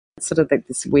sort of like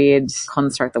this weird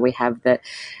construct that we have that,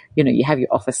 you know, you have your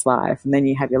office life and then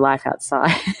you have your life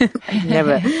outside.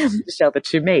 Never shall the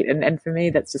two meet. And for me,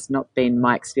 that's just not been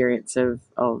my experience of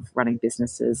running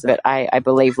businesses. But I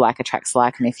believe like attracts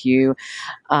like. And if you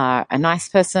are a nice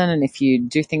person and if you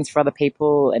do things for other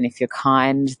people and if you're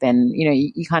kind, then, you know,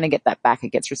 you kind of get that back. It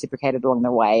gets reciprocated along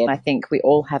the way. And I think we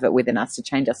all have it within us to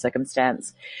change our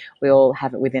circumstance. We all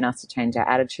have it within us to change our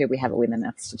attitude. We have it within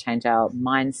us to change our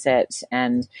mindset.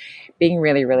 And being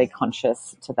really, really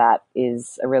conscious to that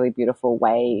is a really beautiful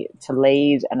way to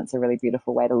lead, and it's a really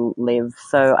beautiful way to live.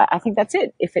 So I think that's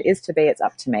it. If it is to be, it's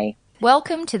up to me.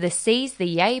 Welcome to the Seize the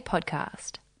Yay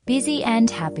podcast. Busy and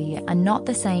happy are not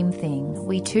the same thing.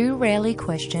 We too rarely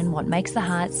question what makes the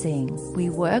heart sing. We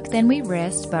work, then we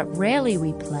rest, but rarely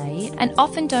we play, and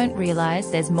often don't realise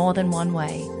there's more than one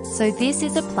way. So this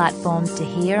is a platform to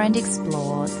hear and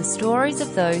explore the stories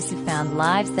of those who found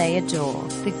lives they adore.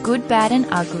 The good, bad and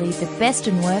ugly, the best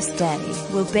and worst day.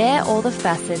 We'll bear all the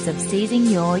facets of seizing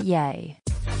your yay.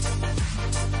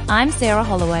 I'm Sarah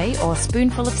Holloway, or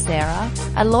Spoonful of Sarah,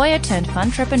 a lawyer turned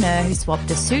funtrepreneur who swapped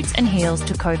the suits and heels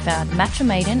to co-found Matcha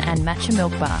Maiden and Matcha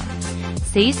Milk Bar.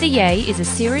 Seize the Yay is a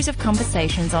series of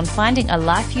conversations on finding a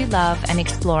life you love and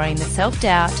exploring the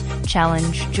self-doubt,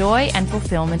 challenge, joy and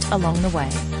fulfillment along the way.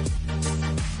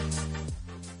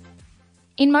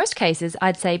 In most cases,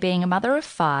 I'd say being a mother of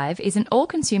 5 is an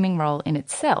all-consuming role in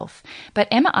itself, but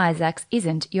Emma Isaacs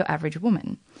isn't your average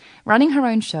woman. Running her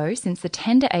own show since the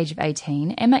tender age of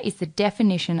 18, Emma is the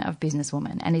definition of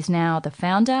businesswoman and is now the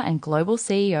founder and global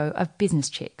CEO of Business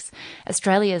Chicks,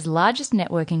 Australia's largest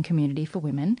networking community for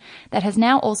women that has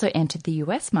now also entered the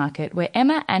US market where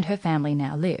Emma and her family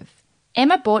now live.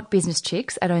 Emma bought Business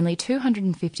Chicks at only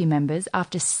 250 members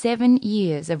after 7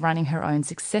 years of running her own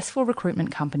successful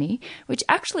recruitment company, which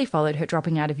actually followed her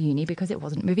dropping out of uni because it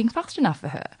wasn't moving fast enough for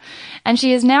her. And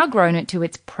she has now grown it to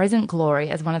its present glory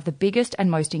as one of the biggest and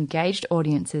most engaged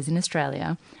audiences in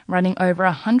Australia, running over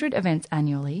 100 events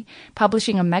annually,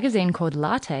 publishing a magazine called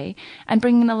Latte, and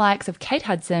bringing the likes of Kate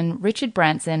Hudson, Richard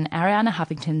Branson, Ariana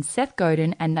Huffington, Seth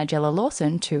Godin, and Nigella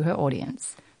Lawson to her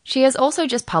audience. She has also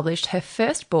just published her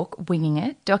first book, Winging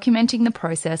It, documenting the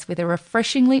process with a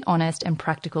refreshingly honest and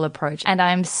practical approach, and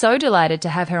I am so delighted to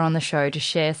have her on the show to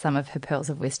share some of her pearls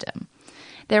of wisdom.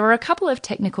 There were a couple of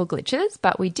technical glitches,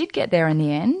 but we did get there in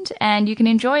the end, and you can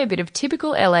enjoy a bit of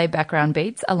typical LA background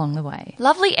beats along the way.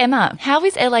 Lovely Emma, how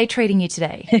is LA treating you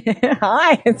today?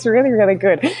 Hi, it's really, really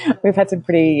good. We've had some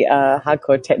pretty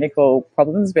hardcore technical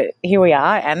problems, but here we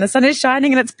are, and the sun is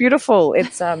shining, and it's beautiful.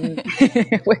 It's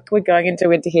we're going into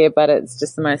winter here, but it's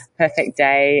just the most perfect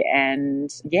day. And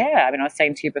yeah, I mean, I was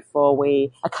saying to you before,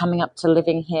 we are coming up to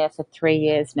living here for 3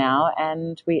 years now,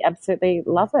 and we absolutely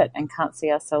love it and can't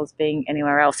see ourselves being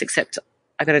anywhere else, except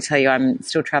I got to tell you, I'm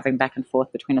still traveling back and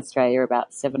forth between Australia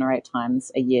about 7 or 8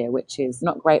 times a year, which is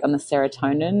not great on the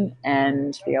serotonin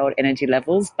and the old energy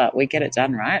levels, but we get it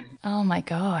done, right? Oh my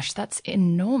gosh, that's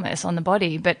enormous on the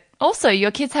body. But also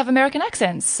your kids have American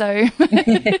accents, so.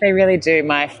 They really do.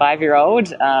 My 5-year-old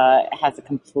has a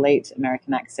complete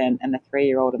American accent, and the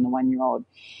 3-year-old and the 1-year-old,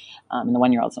 and the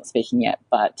 1-year-old's not speaking yet,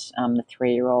 but the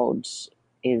 3-year-old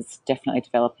is definitely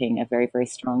developing a very, very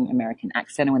strong American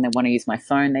accent. And when they want to use my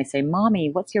phone, they say, "Mommy,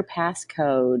 what's your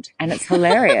passcode?" And it's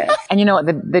hilarious. And you know what?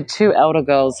 The 2 elder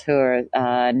girls who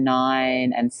are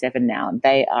 9 and 7 now,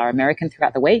 they are American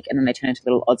throughout the week, and then they turn into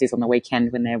little Aussies on the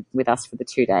weekend when they're with us for the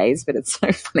 2 days. But it's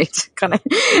so funny to kind of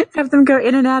have them go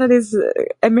in and out of this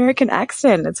American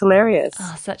accent. It's hilarious.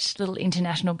 Oh, such little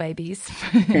international babies.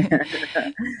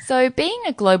 So being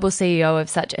a global CEO of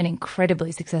such an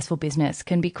incredibly successful business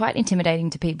can be quite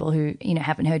intimidating to people who, you know,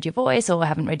 haven't heard your voice or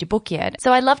haven't read your book yet.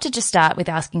 So I'd love to just start with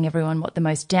asking everyone what the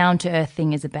most down-to-earth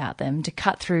thing is about them, to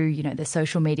cut through, you know, the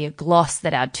social media gloss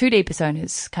that our 2D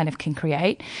personas kind of can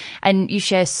create. And you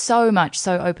share so much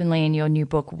so openly in your new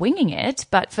book, Winging It.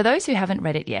 But for those who haven't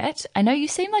read it yet, I know you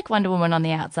seem like Wonder Woman on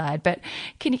the outside, but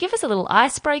can you give us a little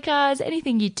icebreaker? Is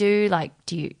anything you do? Like,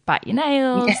 do you bite your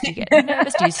nails? Do you get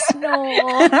nervous? Do you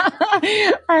snore?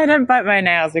 I don't bite my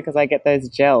nails because I get those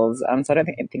gels. So I don't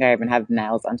think I even have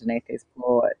nails underneath these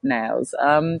poor nails.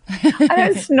 I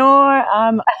don't snore.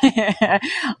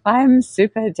 I'm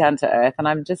super down to earth, and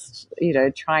I'm just, you know,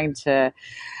 trying to,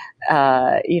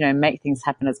 make things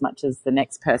happen as much as the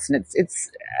next person.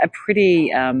 It's a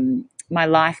pretty, my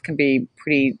life can be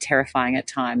pretty terrifying at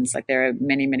times. Like there are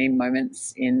many, many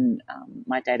moments in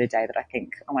my day-to-day that I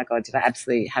think, oh my God, did I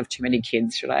absolutely have too many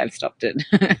kids? Should I have stopped at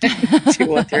 2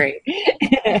 or 3?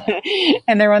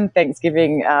 And they're on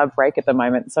Thanksgiving break at the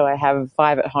moment. So I have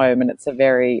 5 at home, and it's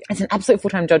an absolute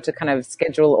full-time job to kind of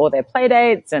schedule all their play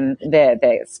dates and their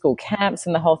school camps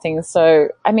and the whole thing. So,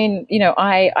 I mean,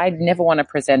 I never want to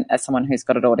present as someone who's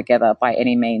got it all together by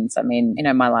any means. I mean,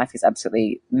 my life is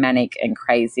absolutely manic and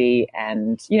crazy.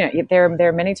 And, there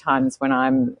are many times when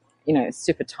I'm,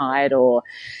 super tired or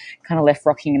kind of left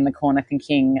rocking in the corner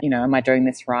thinking, am I doing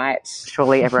this right?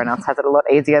 Surely everyone else has it a lot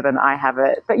easier than I have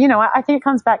it. But, I think it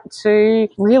comes back to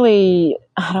really,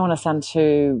 I don't want to sound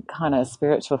too kind of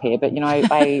spiritual here, but,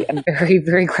 I am very,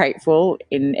 very grateful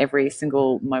in every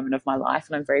single moment of my life.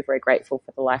 And I'm very, very grateful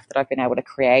for the life that I've been able to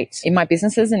create in my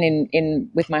businesses and in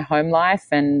with my home life.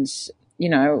 And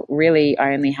really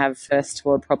I only have first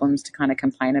world problems to kind of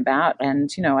complain about. And,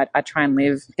 I try and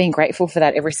live being grateful for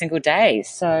that every single day.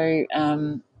 So,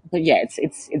 but yeah,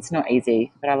 it's not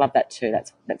easy, but I love that too.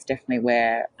 That's definitely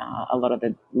where a lot of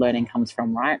the learning comes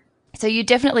from, right? So you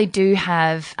definitely do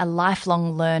have a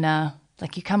lifelong learner.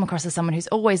 Like you come across as someone who's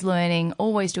always learning,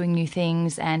 always doing new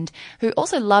things, and who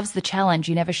also loves the challenge.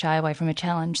 You never shy away from a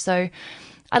challenge. So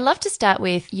I'd love to start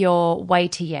with your way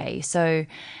to yay. So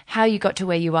how you got to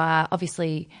where you are.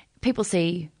 Obviously, people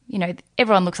see,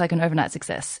 everyone looks like an overnight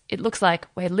success. It looks like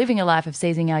we're living a life of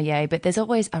seizing our yay, but there's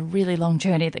always a really long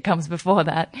journey that comes before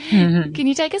that. Mm-hmm. Can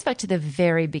you take us back to the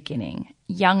very beginning?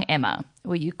 Young Emma,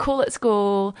 were you cool at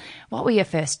school? What were your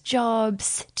first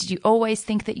jobs? Did you always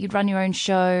think that you'd run your own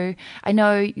show? I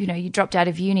know, you dropped out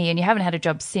of uni and you haven't had a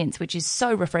job since, which is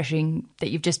so refreshing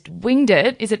that you've just winged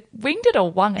it. Is it winged it or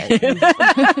wung it?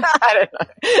 I don't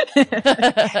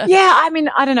know. Yeah, I mean,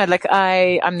 I don't know. Like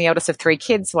I'm the eldest of 3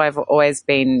 kids, so I've always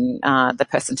been the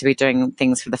person to be doing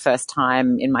things for the first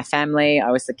time in my family.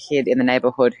 I was the kid in the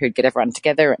neighborhood who'd get everyone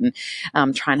together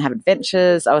and try and have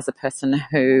adventures. I was the person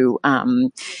who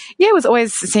was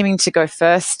always seeming to go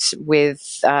first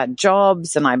with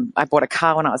jobs, and I bought a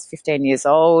car when I was 15 years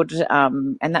old,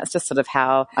 and that's just sort of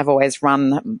how I've always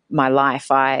run my life.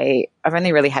 I've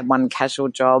only really had one casual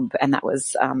job, and that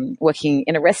was working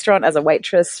in a restaurant as a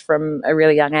waitress from a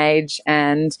really young age.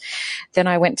 And then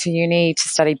I went to uni to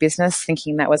study business,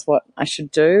 thinking that was what I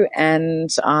should do, and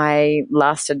I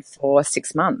lasted for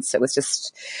 6 months. It was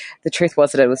just, the truth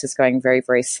was that it was just going very,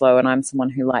 very slow, and I'm someone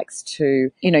who likes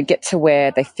to, get to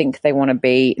where they think they want to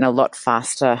be in a lot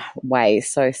faster way.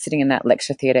 So sitting in that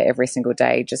lecture theatre every single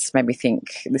day just made me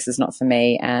think, this is not for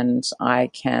me, and I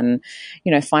can,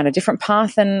 find a different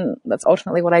path. And that's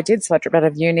ultimately what I did. So I dropped out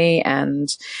of uni and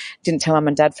didn't tell mum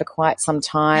and dad for quite some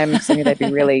time, because I knew they'd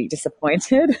be really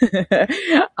disappointed.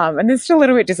 And they're still a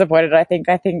little bit disappointed. I think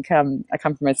I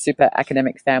come from a super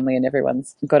academic family and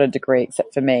everyone's got a degree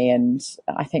except for me. And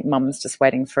I think mum's just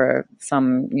waiting for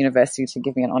some university to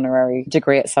give me an honorary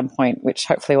degree at some point, which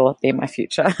hopefully will be in my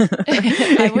future.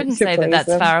 I wouldn't say that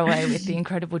that's far away with the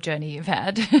incredible journey you've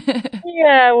had.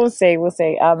 Yeah, we'll see.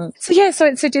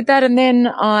 So did that. And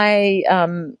then I,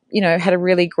 had a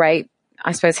really great,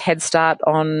 I suppose, head start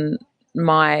on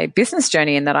my business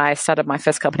journey, in that I started my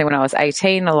first company when I was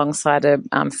 18 alongside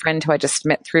a friend who I just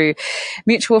met through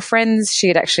mutual friends. She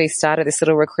had actually started this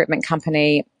little recruitment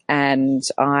company, and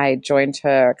I joined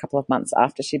her a couple of months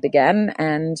after she began,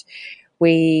 and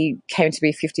we came to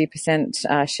be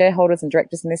 50% shareholders and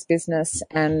directors in this business.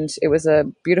 And it was a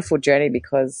beautiful journey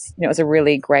because, it was a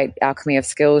really great alchemy of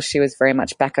skills. She was very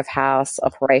much back of house,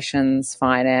 operations,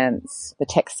 finance, the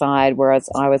tech side, whereas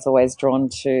I was always drawn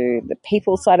to the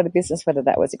people side of the business, whether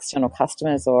that was external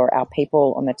customers or our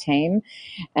people on the team.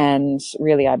 And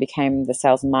really I became the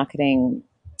sales and marketing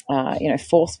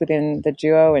force within the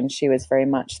duo, and she was very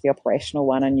much the operational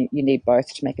one, and you need both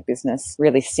to make a business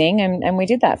really sing. And we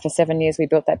did that for 7 years. We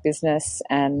built that business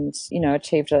and,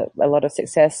 achieved a lot of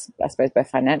success, I suppose, both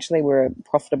financially. We were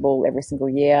profitable every single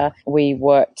year. We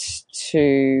worked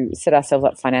to set ourselves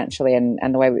up financially,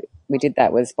 and the way we did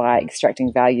that was by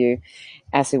extracting value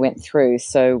as we went through.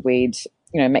 So we'd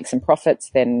make some profits,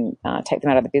 then take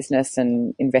them out of the business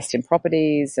and invest in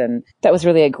properties. And that was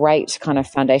really a great kind of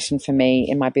foundation for me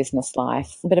in my business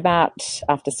life. But about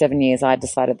after 7 years, I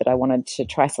decided that I wanted to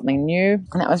try something new.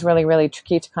 And that was really, really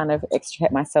tricky to kind of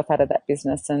extricate myself out of that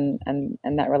business and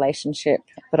that relationship.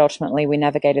 But ultimately we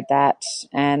navigated that.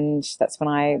 And that's when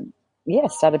I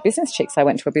started Business Chicks. I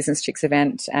went to a Business Chicks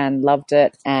event and loved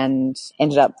it, and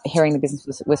ended up hearing the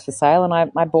business was for sale, and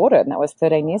I bought it. And that was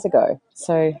 13 years ago.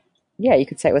 So yeah, you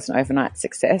could say it was an overnight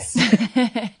success.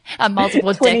 A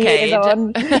multiple 20 decade. Years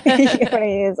on,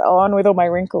 20 years on with all my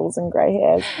wrinkles and grey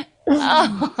hairs.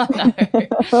 Oh,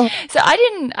 no. So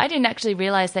I didn't actually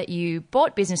realize that you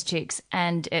bought Business Chicks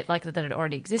and that it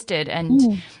already existed,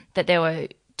 and that there were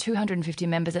 250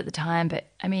 members at the time, but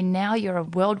I mean, now you're a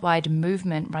worldwide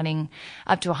movement running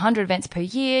up to 100 events per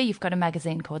year. You've got a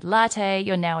magazine called Latte.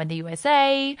 You're now in the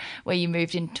USA, where you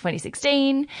moved in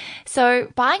 2016.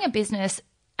 So buying a business,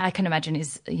 I can imagine,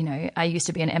 is, I used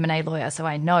to be an M&A lawyer, so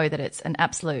I know that it's an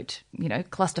absolute,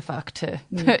 clusterfuck to,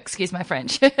 excuse my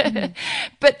French.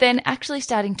 But then actually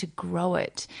starting to grow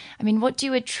it. I mean, what do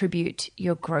you attribute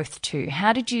your growth to?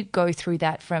 How did you go through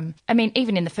that from,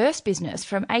 even in the first business,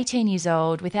 from 18 years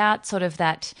old, without sort of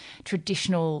that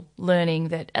traditional learning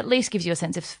that at least gives you a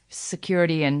sense of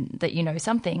security and that you know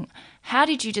something? How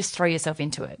did you just throw yourself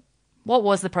into it? What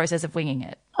was the process of winging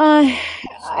it? I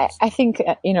think,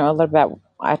 a lot about,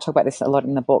 I talk about this a lot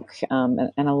in the book,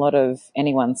 and a lot of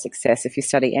anyone's success, if you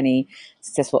study any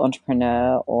successful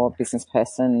entrepreneur or business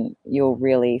person, you'll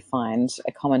really find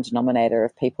a common denominator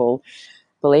of people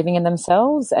believing in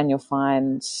themselves, and you'll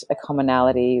find a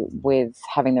commonality with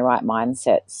having the right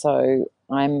mindset. So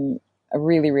I'm a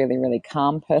really, really, really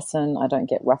calm person. I don't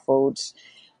get ruffled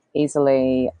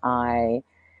easily. I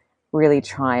really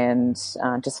try and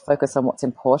just focus on what's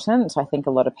important. I think a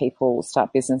lot of people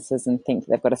start businesses and think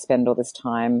they've got to spend all this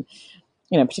time,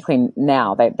 particularly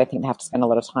now, they think they have to spend a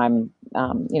lot of time,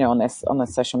 on their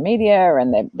social media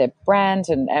and their brand.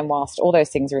 And whilst all those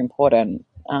things are important,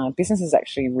 business is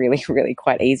actually really, really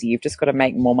quite easy. You've just got to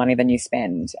make more money than you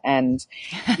spend. And,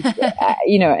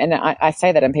 and I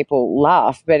say that and people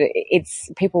laugh, but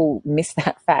people miss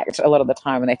that fact a lot of the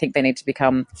time, and they think they need to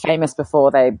become famous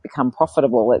before they become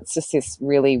profitable. It's just this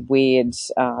really weird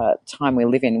time we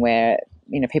live in where,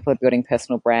 people are building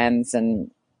personal brands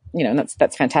and, and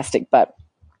that's fantastic. But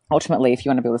ultimately, if you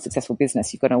want to build a successful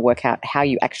business, you've got to work out how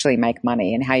you actually make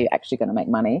money and how you're actually going to make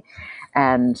money,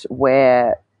 and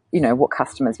where, what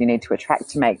customers you need to attract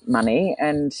to make money.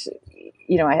 And,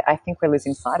 I think we're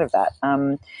losing sight of that.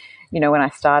 When I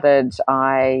started,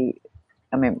 I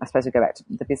suppose we go back to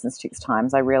the Business Chicks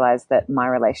times, I realized that my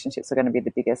relationships were going to be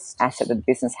the biggest asset that the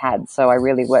business had. So I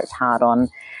really worked hard on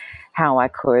how I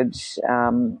could,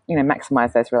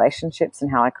 maximize those relationships, and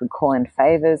how I could call in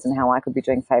favors, and how I could be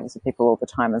doing favors for people all the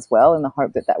time as well, in the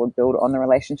hope that would build on the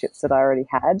relationships that I already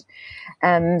had.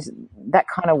 And that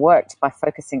kind of worked. By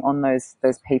focusing on those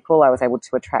people, I was able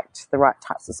to attract the right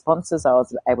types of sponsors. I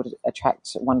was able to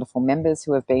attract wonderful members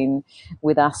who have been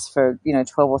with us for, 12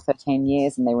 or 13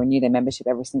 years, and they renew their membership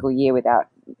every single year without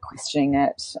questioning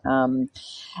it.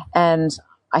 And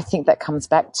I think that comes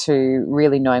back to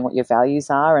really knowing what your values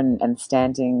are and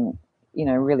standing,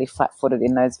 really flat-footed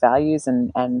in those values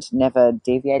and never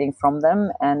deviating from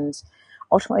them, and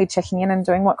ultimately checking in and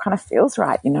doing what kind of feels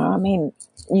right.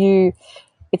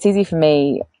 It's easy for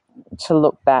me to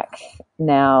look back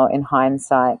now in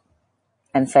hindsight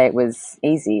and say it was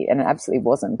easy, and it absolutely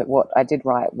wasn't. But what I did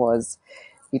right was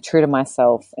be true to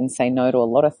myself and say no to a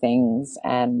lot of things,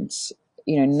 and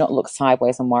not look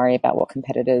sideways and worry about what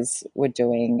competitors were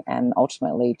doing, and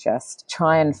ultimately just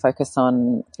try and focus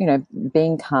on,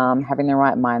 being calm, having the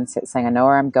right mindset, saying, I know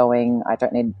where I'm going. I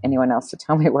don't need anyone else to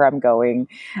tell me where I'm going.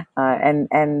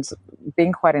 And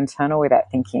being quite internal with that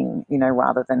thinking,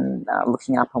 rather than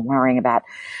looking up and worrying about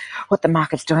what the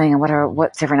market's doing and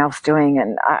what's everyone else doing.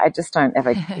 And I just don't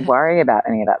ever worry about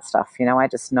any of that stuff. I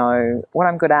just know what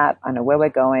I'm good at. I know where we're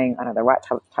going. I know the right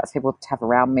types of people to have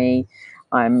around me.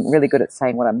 I'm really good at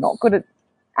saying what I'm not good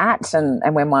at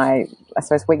and where my, I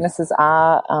suppose, weaknesses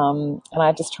are. And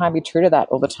I just try and be true to that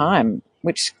all the time,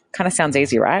 which kind of sounds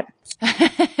easy, right?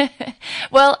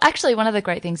 Well, actually, one of the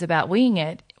great things about Winging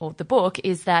It, or the book,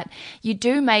 is that you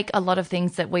do make a lot of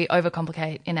things that we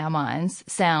overcomplicate in our minds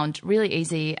sound really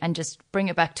easy, and just bring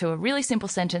it back to a really simple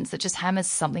sentence that just hammers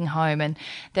something home. And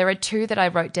there are two that I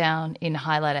wrote down in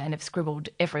highlighter and have scribbled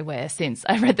everywhere since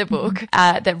I read the book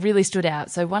that really stood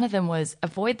out. So one of them was,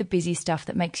 avoid the busy stuff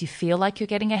that makes you feel like you're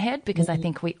getting ahead, because I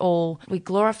think we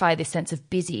glorify this sense of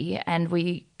busy, and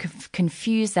we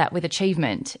confuse that with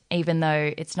achievement, even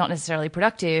though it's not necessarily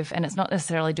productive and it's not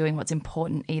necessarily doing what's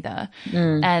important either.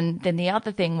 And then the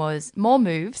other thing was more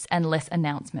moves and less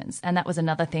announcements. And that was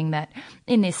another thing that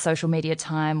in this social media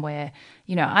time where,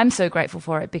 I'm so grateful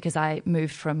for it, because I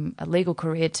moved from a legal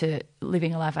career to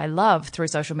living a life I love through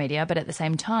social media. But at the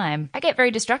same time, I get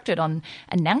very distracted on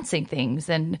announcing things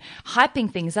and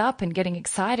hyping things up and getting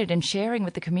excited and sharing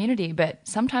with the community. But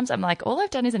sometimes I'm like, all I've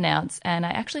done is announce, and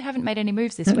I actually haven't made any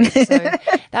moves this week. So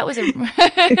that was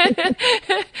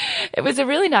it was a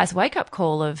really nice wake up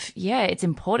call of, it's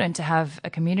important to have a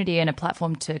community and a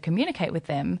platform to communicate with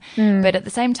them. But at the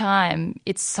same time,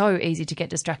 it's so easy to get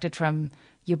distracted from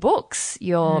your books,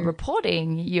 your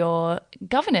reporting, your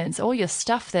governance, all your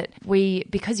stuff that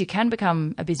because you can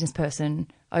become a business person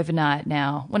overnight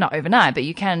now. Well, not overnight, but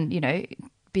you can,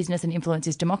 business and influence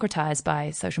is democratized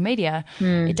by social media,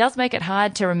 it does make it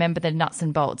hard to remember the nuts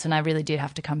and bolts. And I really did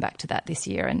have to come back to that this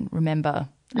year and remember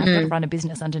I've got to run a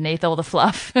business underneath all the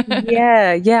fluff.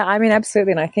 Yeah. I mean,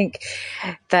 absolutely. And I think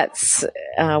that's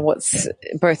what's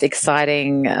both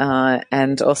exciting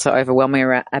and also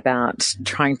overwhelming about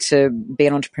trying to be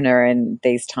an entrepreneur in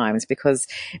these times, because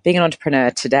being an entrepreneur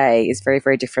today is very,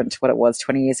 very different to what it was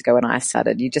 20 years ago when I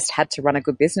started. You just had to run a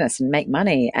good business and make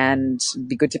money and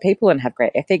be good to people and have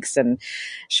great ethics. And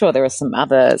sure, there was some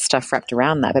other stuff wrapped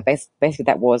around that, but basically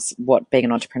that was what being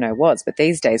an entrepreneur was. But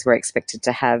these days we're expected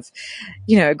to have,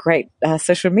 great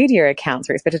social media accounts.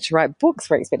 We're expected to write books.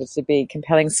 We're expected to be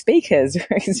compelling speakers.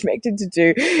 We're expected to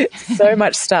do so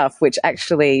much stuff, which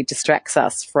actually distracts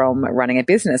us from running a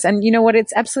business. And you know what?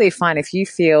 It's absolutely fine if you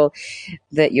feel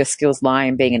that your skills lie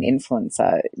in being an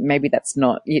influencer. Maybe that's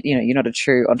not, you're not a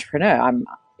true entrepreneur. I'm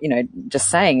just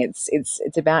saying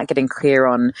it's about getting clear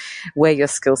on where your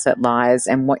skill set lies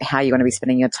and how you want to be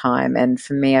spending your time. And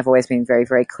for me, I've always been very,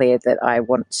 very clear that I'm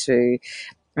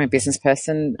a business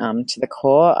person to the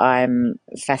core. I'm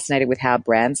fascinated with how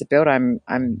brands are built.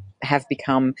 Have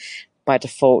become by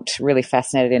default really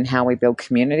fascinated in how we build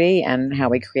community and how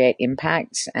we create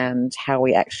impact and how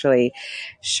we actually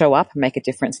show up and make a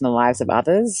difference in the lives of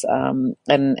others.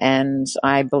 And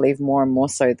I believe more and more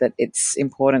so that it's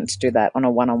important to do that on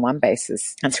a one-on-one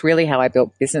basis. That's really how I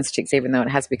built Business Chicks, even though it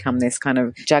has become this kind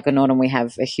of juggernaut and we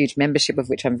have a huge membership, of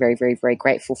which I'm very, very, very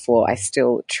grateful for. I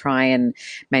still try and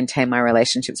maintain my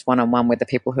relationships one-on-one with the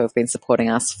people who have been supporting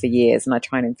us for years, and I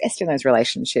try and invest in those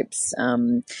relationships.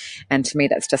 And to me,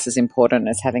 that's just as important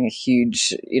as having a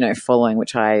huge, following,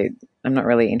 which I'm not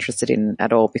really interested in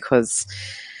at all, because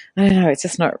I don't know, it's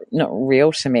just not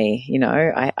real to me.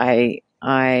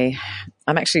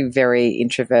 I'm actually very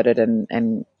introverted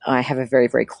and I have a very,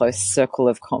 very close circle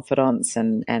of confidants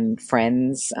and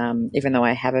friends. Even though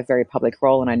I have a very public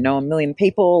role and I know a million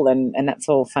people and that's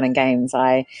all fun and games,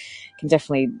 I can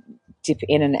definitely dip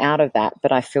in and out of that,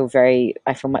 but I feel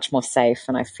much more safe,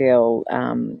 and I feel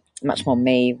much more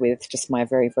me with just my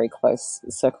very, very close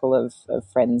circle of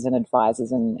friends and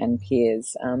advisors and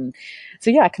peers. So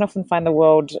yeah, I can often find the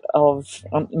world of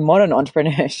modern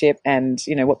entrepreneurship and,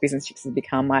 what Business Chicks has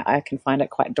become. I can find it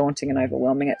quite daunting and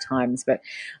overwhelming at times, but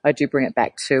I do bring it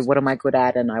back to what am I good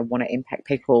at, and I want to impact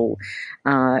people,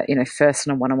 first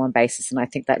on a one-on-one basis. And I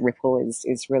think that ripple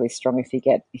is really strong if you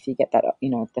get that,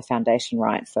 the foundation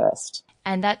right first.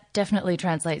 And that definitely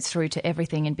translates through to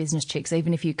everything in Business Chicks.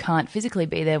 Even if you can't physically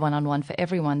be there one-on-one for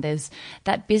everyone, there's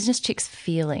that Business Chicks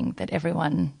feeling that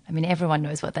everyone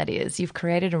knows what that is. You've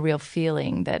created a real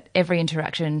feeling that every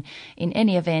interaction in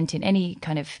any event, in any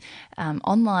kind of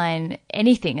online,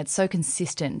 anything, it's so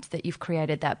consistent that you've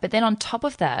created that. But then on top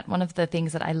of that, one of the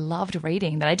things that I loved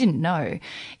reading that I didn't know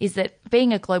is that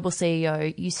being a global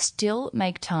CEO, you still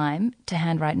make time to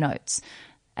handwrite notes.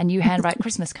 And you handwrite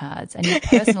Christmas cards and you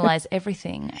personalize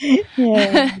everything,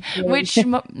 which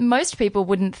most people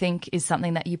wouldn't think is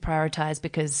something that you prioritize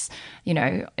because,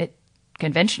 it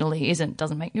conventionally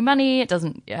doesn't make you money. It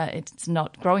doesn't, it's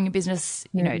not growing a business,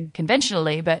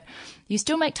 conventionally, but you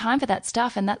still make time for that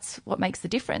stuff. And that's what makes the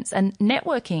difference. And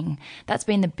networking, that's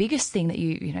been the biggest thing that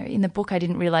in the book, I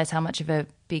didn't realize how much of a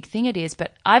big thing it is,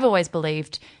 but I've always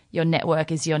believed your network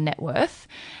is your net worth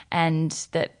and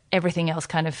that everything else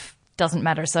kind of doesn't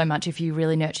matter so much if you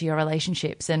really nurture your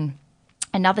relationships. And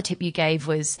another tip you gave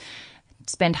was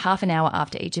spend half an hour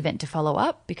after each event to follow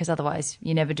up, because otherwise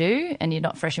you never do and you're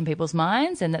not fresh in people's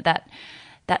minds. And that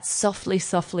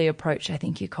softly approach, I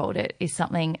think you called it, is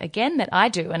something, again, that I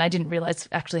do, and I didn't realize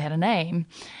actually had a name,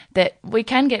 that we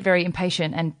can get very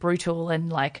impatient and brutal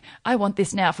and like, I want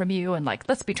this now from you, and like,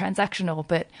 let's be transactional.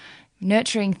 But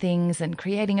nurturing things and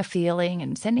creating a feeling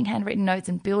and sending handwritten notes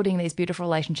and building these beautiful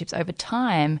relationships over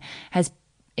time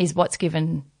is what's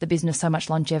given the business so much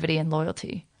longevity and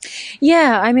loyalty.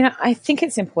 Yeah, I mean, I think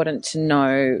it's important to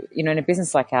know, in a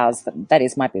business like ours, that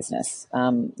is my business.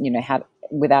 How,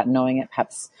 without knowing it,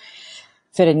 perhaps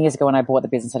 13 years ago when I bought the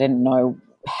business, I didn't know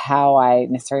how I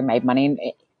necessarily made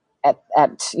money.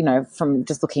 From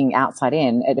just looking outside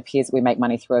in, it appears that we make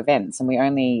money through events, and we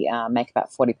only make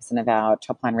about 40% of our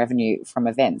top line revenue from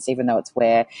events, even though it's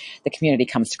where the community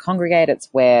comes to congregate. It's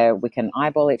where we can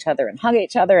eyeball each other and hug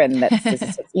each other. And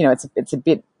that's, it's a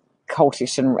bit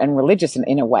cultish and religious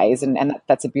in a ways. And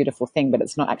that's a beautiful thing, but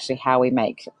it's not actually how we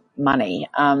make money.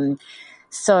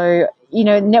 So,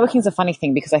 networking is a funny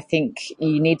thing because I think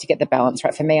you need to get the balance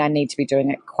right. For me, I need to be doing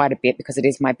it quite a bit because it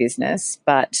is my business.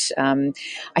 But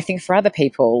I think for other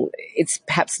people, it's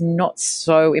perhaps not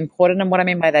so important. And what I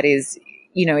mean by that is,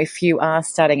 if you are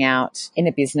starting out in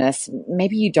a business,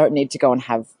 maybe you don't need to go and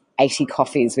have 80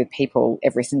 coffees with people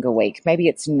every single week. Maybe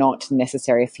it's not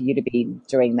necessary for you to be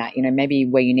doing that. Maybe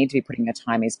where you need to be putting your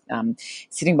time is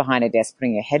sitting behind a desk,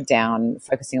 putting your head down,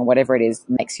 focusing on whatever it is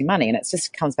that makes you money. And it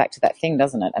just comes back to that thing,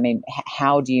 doesn't it? I mean,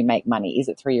 how do you make money? Is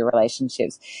it through your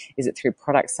relationships? Is it through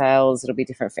product sales? It'll be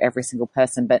different for every single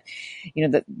person. But,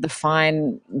 the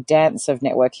fine dance of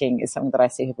networking is something that I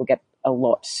see people get a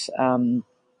lot.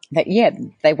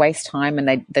 They waste time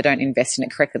and they don't invest in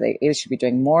it correctly. They either should be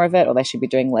doing more of it or they should be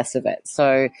doing less of it.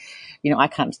 So,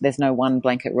 there's no one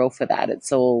blanket rule for that.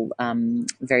 It's all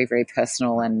very, very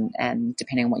personal and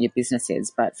depending on what your business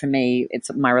is. But for me,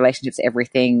 it's my relationships,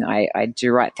 everything. I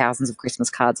do write thousands of Christmas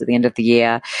cards at the end of the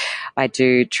year. I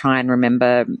do try and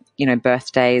remember,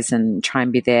 birthdays and try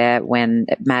and be there when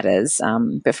it matters.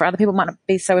 But for other people, it might not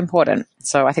be so important.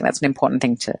 So I think that's an important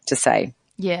thing to say.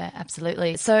 Yeah,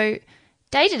 absolutely. So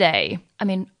day to day, I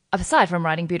mean, aside from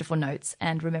writing beautiful notes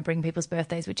and remembering people's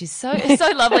birthdays, which is so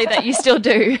lovely that you still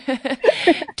do,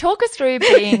 talk us through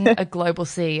being a global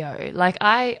CEO. Like,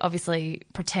 I obviously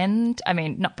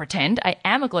not pretend, I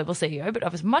am a global CEO, but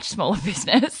of a much smaller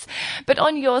business. But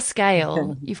on your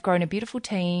scale, you've grown a beautiful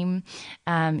team.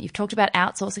 You've talked about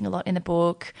outsourcing a lot in the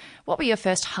book. What were your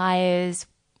first hires?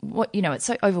 It's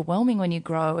so overwhelming when you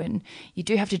grow, and you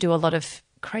do have to do a lot of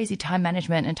crazy time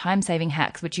management and time-saving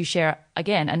hacks, which you share,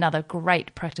 again, another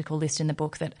great practical list in the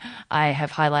book that I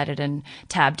have highlighted and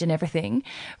tabbed and everything.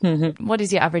 Mm-hmm. What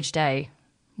is your average day?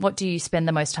 What do you spend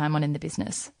the most time on in the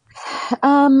business?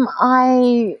 I'm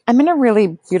in a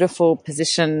really beautiful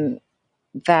position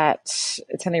that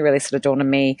it's only really sort of dawned on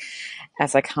me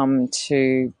as I come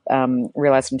to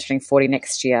realize I'm turning 40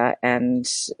 next year. And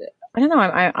I don't know,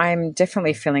 I'm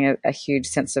definitely feeling a huge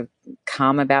sense of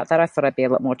calm about that. I thought I'd be a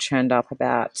lot more churned up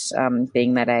about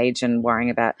being that age and worrying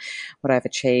about what I've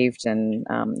achieved and,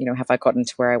 have I gotten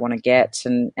to where I want to get?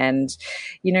 And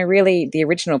really the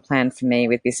original plan for me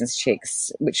with Business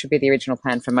Chicks, which would be the original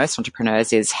plan for most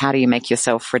entrepreneurs, is how do you make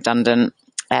yourself redundant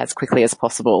as quickly as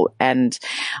possible. And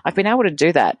I've been able to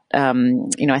do that.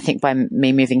 I think by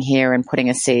me moving here and putting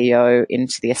a CEO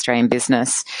into the Australian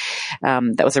business,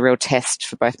 that was a real test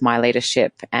for both my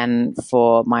leadership and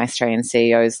for my Australian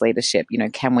CEO's leadership.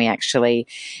 Can we actually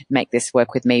make this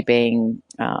work with me being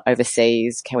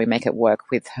overseas? Can we make it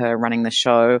work with her running the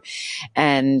show?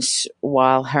 And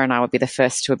while her and I would be the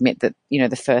first to admit that,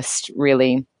 the first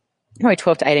really probably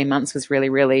 12 to 18 months was really,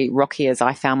 really rocky as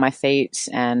I found my feet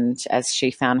and as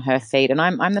she found her feet. And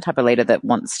I'm the type of leader that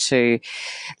wants to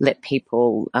let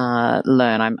people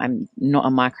learn. I'm not a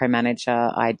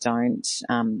micromanager. I don't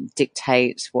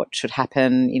dictate what should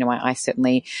happen. I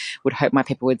certainly would hope my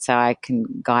people would say I can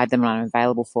guide them and I'm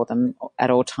available for them at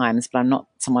all times, but I'm not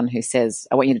someone who says,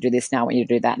 I want you to do this now, I want you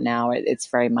to do that now. It's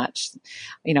very much,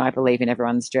 I believe in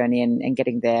everyone's journey and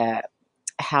getting there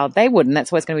how they would, and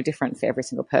that's always going to be different for every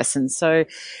single person. So,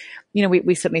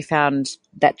 we certainly found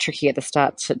that tricky at the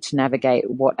start to navigate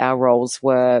what our roles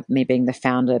were, me being the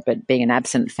founder, but being an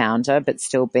absent founder, but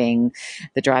still being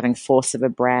the driving force of a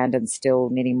brand and still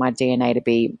needing my DNA to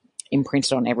be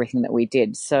imprinted on everything that we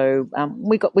did. So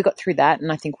we got through that,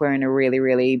 and I think we're in a really,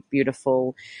 really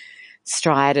beautiful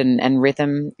stride and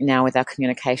rhythm now with our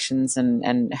communications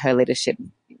and her leadership,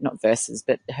 not versus,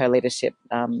 but her leadership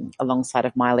alongside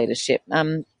of my leadership.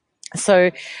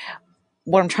 So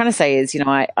what I'm trying to say is,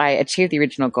 I achieved the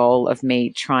original goal of me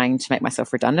trying to make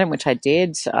myself redundant, which I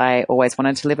did. I always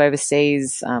wanted to live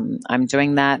overseas. I'm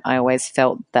doing that. I always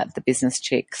felt that the Business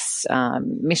Chicks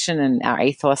mission and our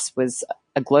ethos was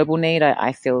a global need.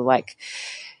 I feel like,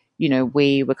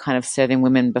 we were kind of serving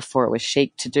women before it was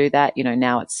chic to do that.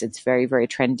 Now it's very, very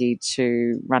trendy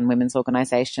to run women's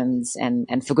organizations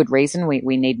and for good reason.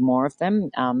 We need more of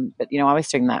them. But, I was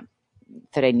doing that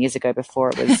 13 years ago before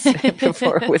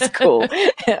it was cool.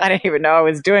 I didn't even know I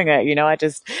was doing it.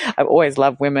 I've always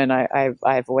loved women.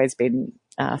 I've always been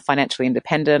financially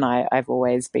independent. I've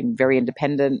always been very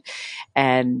independent,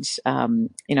 and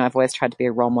I've always tried to be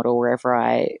a role model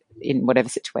in whatever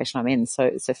situation I'm in.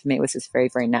 So for me, it was just very,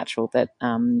 very natural that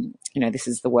this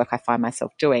is the work I find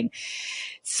myself doing.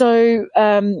 So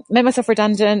made myself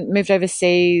redundant, moved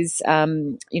overseas.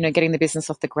 Getting the business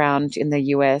off the ground in the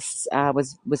US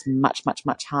was much, much,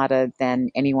 much harder than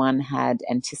anyone had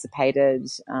anticipated.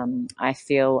 I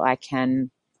feel I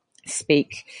can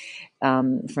speak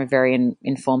from a very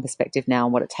informed perspective now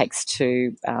on what it takes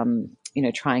to,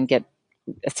 try and get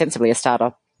ostensibly a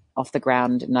startup off the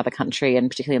ground in another country, and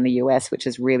particularly in the US, which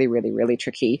is really, really, really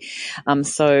tricky.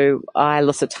 So I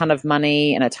lost a ton of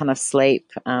money and a ton of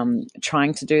sleep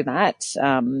trying to do that.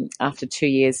 After 2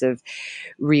 years of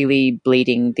really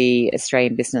bleeding the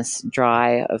Australian business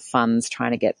dry of funds,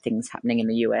 trying to get things happening in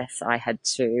the US, I had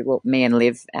to, well, me and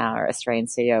Liv, our Australian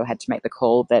CEO, had to make the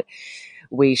call that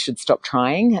we should stop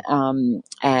trying,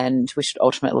 and we should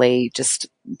ultimately just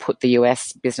put the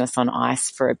US business on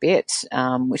ice for a bit,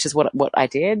 which is what I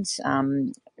did.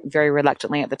 Very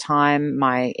reluctantly at the time.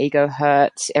 My ego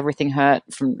hurt. Everything hurt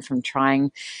from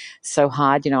trying so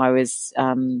hard. I was,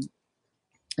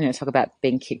 talk about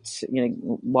being kicked,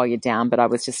 while you're down, but I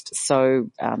was just so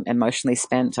emotionally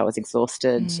spent. I was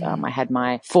exhausted. I had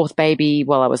my fourth baby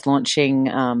while I was launching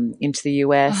into the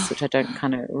US, which I don't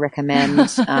kind of recommend.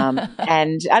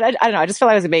 And I don't know, I just felt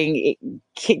like I was being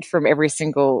kicked from every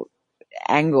single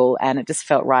angle, and it just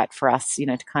felt right for us,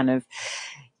 to kind of,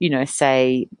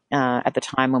 say at the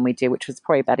time when we did, which was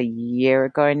probably about a year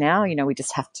ago now, we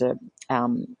just have to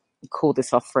cool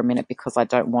this off for a minute, because I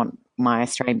don't want my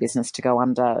Australian business to go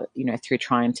under, through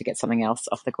trying to get something else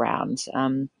off the ground.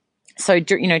 So,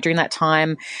 during that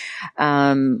time,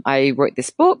 I wrote this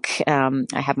book. I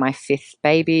have my fifth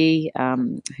baby,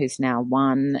 who's now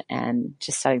 1 and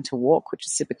just starting to walk, which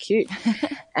is super cute.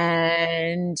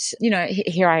 And,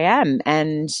 here I am,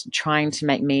 and trying to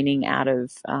make meaning out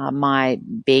of my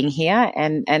being here.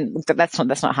 And that's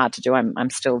not hard to do. I'm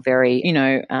still very,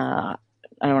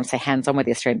 I don't want to say hands-on with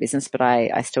the Australian business, but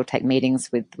I still take meetings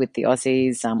with the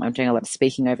Aussies. I'm doing a lot of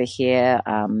speaking over here.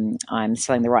 I'm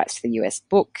selling the rights to the US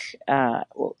book,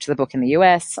 to the book in the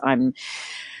US. I'm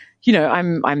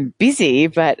busy,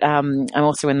 but I'm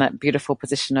also in that beautiful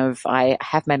position of I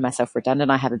have made myself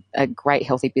redundant. I have a great,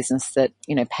 healthy business that,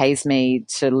 pays me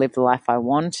to live the life I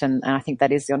want. And I think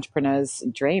that is the entrepreneur's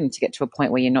dream, to get to a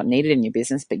point where you're not needed in your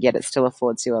business, but yet it still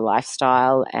affords you a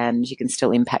lifestyle, and you can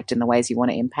still impact in the ways you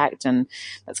want to impact. And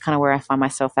that's kind of where I find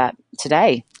myself at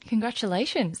today.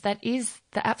 Congratulations. That is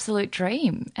the absolute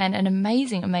dream, and an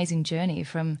amazing, amazing journey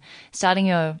from starting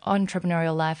your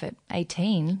entrepreneurial life at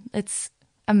 18. It's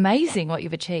amazing what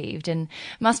you've achieved, and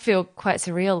must feel quite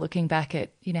surreal looking back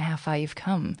at, how far you've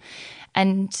come.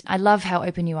 And I love how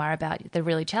open you are about the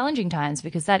really challenging times,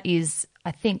 because that is,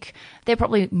 I think, they're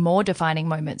probably more defining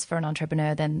moments for an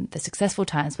entrepreneur than the successful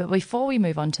times. But before we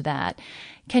move on to that,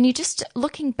 can you just,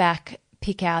 looking back,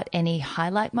 pick out any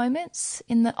highlight moments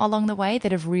along the way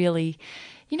that have really,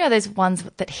 those ones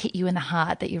that hit you in the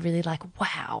heart that you're really like,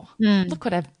 wow, look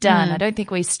what I've done. I don't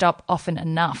think we stop often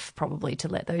enough probably to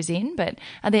let those in, but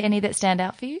are there any that stand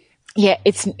out for you? Yeah,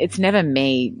 it's never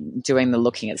me doing the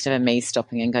looking. It's never me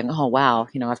stopping and going, oh, wow,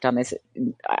 I've done this.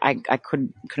 I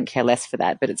couldn't care less for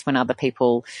that. But it's when other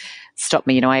people stop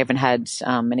me. I even had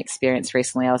an experience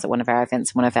recently. I was at one of our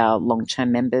events, one of our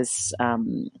long-term members,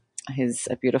 who's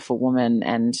a beautiful woman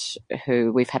and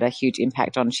who we've had a huge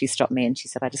impact on. She stopped me and she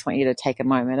said, I just want you to take a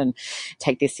moment and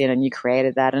take this in, and you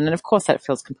created that. And then, of course, that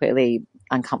feels completely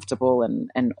uncomfortable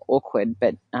and awkward.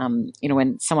 But,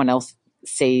 when someone else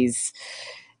sees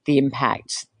the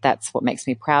impact, that's what makes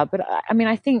me proud. But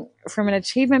I think from an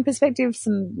achievement perspective,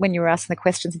 when you were asking the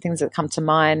questions and things that come to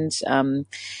mind,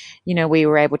 we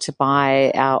were able to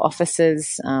buy our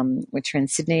offices, which are in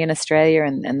Sydney in Australia.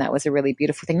 And that was a really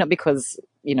beautiful thing, not because,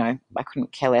 I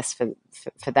couldn't care less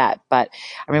for that. But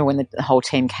I remember when the whole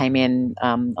team came in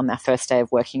on our first day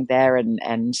of working there, and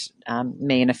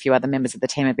me and a few other members of the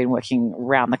team had been working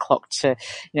round the clock to,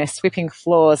 sweeping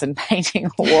floors and painting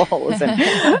walls. And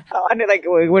I know,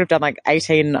 we would have done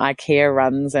 18 IKEA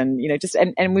runs, and,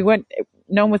 and we weren't,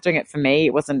 no one was doing it for me.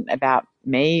 It wasn't about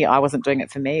me. I wasn't doing it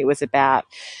for me. It was about,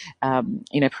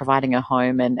 providing a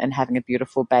home and having a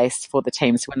beautiful base for the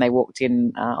team. So when they walked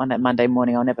in on that Monday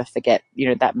morning, I'll never forget,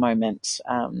 that moment.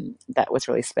 That was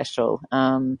really special.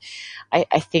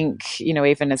 I think,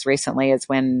 even as recently as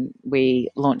when we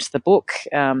launched the book,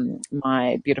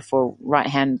 my beautiful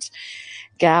right-hand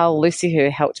gal, Lucy, who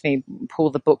helped me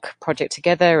pull the book project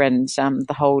together, and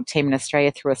the whole team in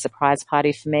Australia threw a surprise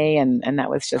party for me. And that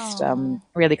was just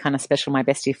really kind of special. My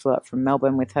bestie flew up from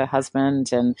Melbourne with her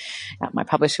husband, and my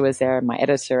publisher was there, and my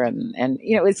editor. And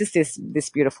it was just this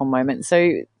beautiful moment.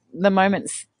 So the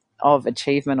moments of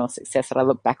achievement or success that I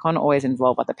look back on always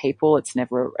involve other people. It's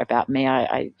never about me.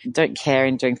 I don't care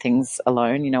in doing things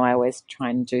alone. I always try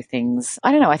and do things.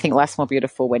 I don't know. I think life's more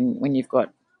beautiful when you've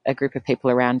got a group of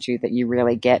people around you that you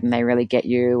really get, and they really get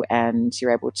you, and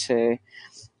you're able to,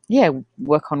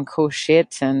 work on cool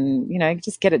shit and,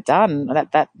 just get it done.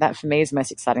 That for me is the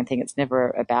most exciting thing. It's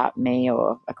never about me,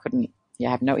 or I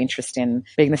have no interest in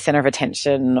being the center of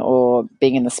attention or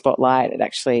being in the spotlight. It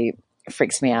actually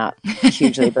freaks me out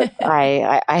hugely, but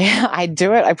I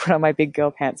do it. I put on my big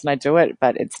girl pants and I do it,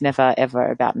 but it's never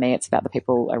ever about me. It's about the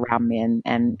people around me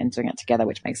and doing it together,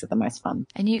 which makes it the most fun.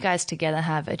 And you guys together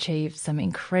have achieved some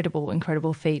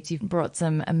incredible feats. You've brought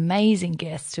some amazing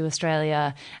guests to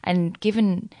Australia and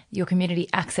given your community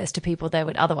access to people they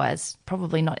would otherwise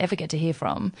probably not ever get to hear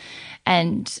from.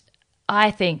 And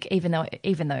I think even though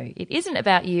it isn't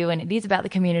about you and it is about the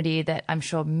community, that I'm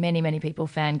sure many people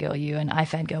fangirl you, and I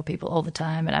fangirl people all the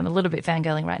time, and I'm a little bit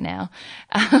fangirling right now.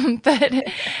 But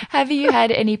have you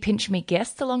had any pinch me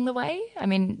guests along the way? I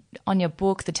mean, on your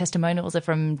book, the testimonials are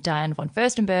from Diane von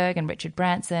Furstenberg and Richard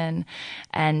Branson,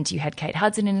 and you had Kate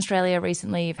Hudson in Australia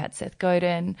recently. You've had Seth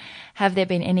Godin. Have there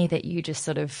been any that you just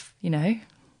sort of,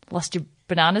 lost your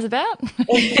bananas about?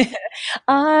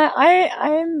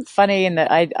 I'm funny in that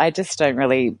I just don't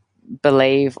really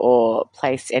believe or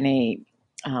place any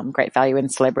great value in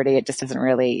celebrity. It just doesn't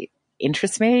really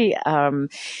interest me in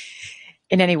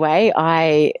any way.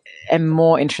 I am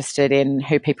more interested in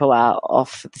who people are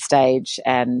off the stage,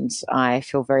 and I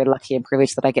feel very lucky and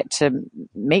privileged that I get to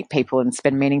meet people and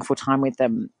spend meaningful time with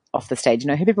them off the stage.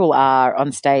 Who people are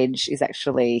on stage is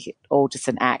actually all just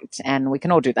an act, and we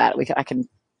can all do that. I can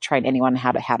train anyone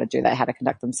how to do that, how to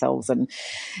conduct themselves, and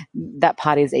that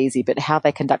part is easy. But how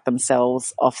they conduct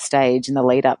themselves off stage in the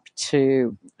lead up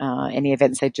to any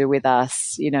events they do with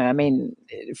us,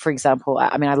 for example,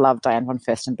 I love Diane von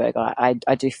Furstenberg.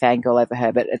 I do fangirl over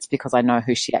her, but it's because I know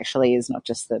who she actually is, not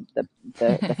just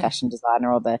the fashion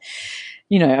designer or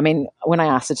when I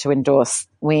asked her to endorse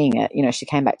Winging It, she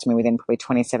came back to me within probably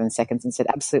 27 seconds and said,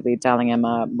 absolutely, darling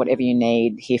Emma, whatever you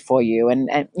need, here for you. And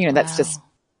that's just,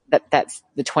 that's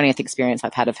the 20th experience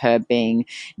I've had of her being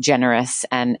generous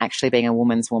and actually being a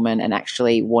woman's woman and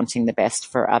actually wanting the best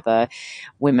for other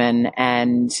women.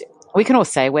 And we can all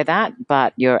say we're that,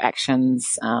 but your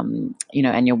actions, and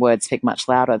your words speak much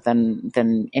louder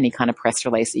than any kind of press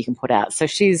release that you can put out. So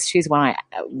she's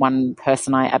one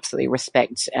person I absolutely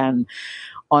respect and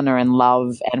honor and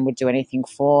love and would do anything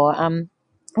for.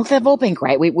 Well, they've all been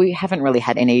great. We haven't really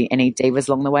had any divas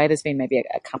along the way. There's been maybe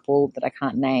a couple that I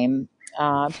can't name.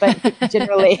 But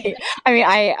generally,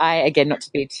 I again, not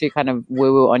to be too kind of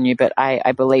woo-woo on you, but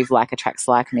I believe like attracts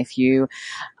like. And if you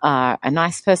are a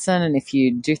nice person and if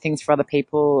you do things for other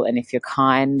people and if you're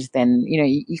kind, then,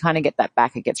 you kind of get that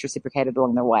back. It gets reciprocated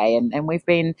along the way. And we've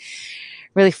been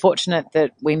really fortunate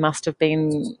that we must have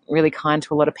been really kind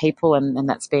to a lot of people and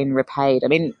that's been repaid.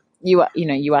 You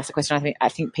asked the question. I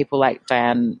think people like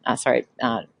Brene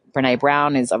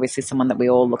Brown is obviously someone that we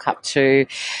all look up to.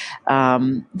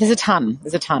 There's a ton.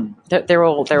 They're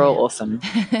all awesome.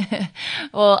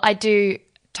 Well, I do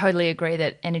totally agree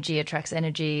that energy attracts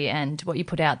energy, and what you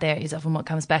put out there is often what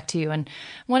comes back to you. And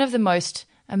one of the most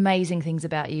amazing things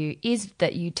about you is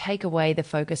that you take away the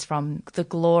focus from the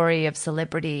glory of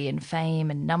celebrity and fame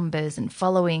and numbers and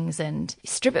followings and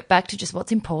strip it back to just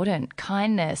what's important: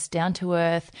 kindness, down to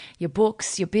earth, your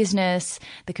books, your business,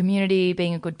 the community,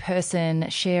 being a good person,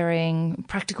 sharing,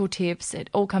 practical tips. It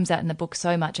all comes out in the book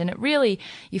so much, and it really,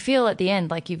 you feel at the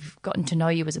end like you've gotten to know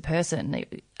you as a person,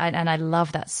 and I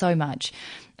love that so much.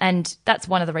 And that's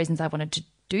one of the reasons I wanted to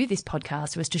do this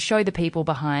podcast, was to show the people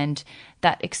behind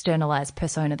that externalized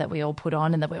persona that we all put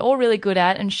on and that we're all really good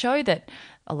at, and show that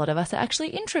a lot of us are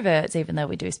actually introverts, even though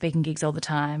we do speaking gigs all the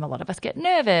time. A lot of us get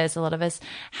nervous. A lot of us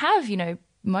have,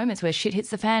 moments where shit hits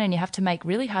the fan and you have to make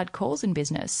really hard calls in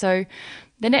business. So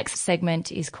the next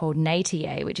segment is called Nay to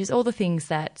Yay, which is all the things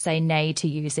that say nay to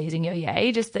you seizing your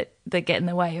yay, just that get in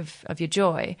the way of your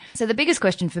joy. So the biggest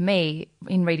question for me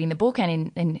in reading the book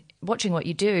and in watching what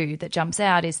you do that jumps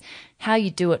out is how you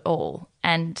do it all.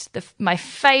 And my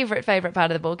favorite part of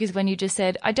the book is when you just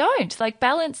said, I don't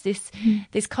balance,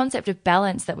 this concept of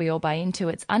balance that we all buy into.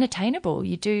 It's unattainable.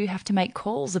 You do have to make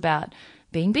calls about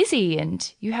being busy,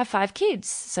 and you have 5 kids,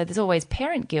 so there's always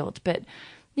parent guilt. But,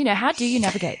 how do you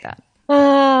navigate that?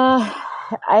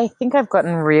 I think I've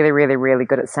gotten really, really, really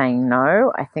good at saying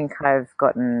no. I think I've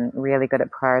gotten really good at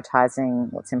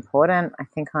prioritizing what's important.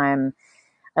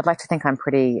 I'd like to think I'm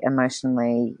pretty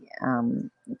emotionally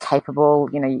capable.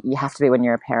 You have to be when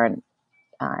you're a parent,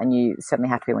 and you certainly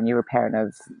have to be when you're a parent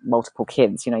of multiple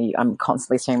kids. I'm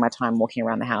constantly spending my time walking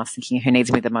around the house thinking who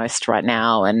needs me the most right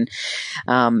now, and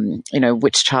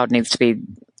which child needs to be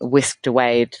whisked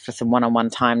away for some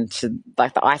one-on-one time to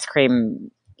like the ice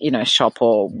cream shop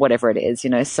or whatever it is,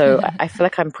 so I feel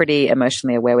like I'm pretty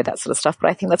emotionally aware with that sort of stuff. But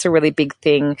I think that's a really big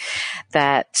thing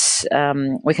that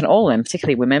we can all learn,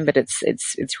 particularly women, but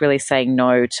it's really saying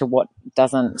no to what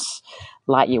doesn't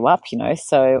light you up,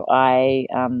 so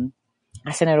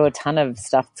I say no to a ton of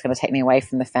stuff that's going to take me away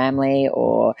from the family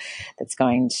or that's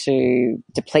going to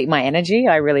deplete my energy.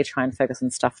 I really try and focus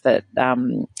on stuff that,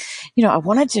 I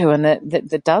want to do and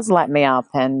that does light me up.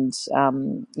 And,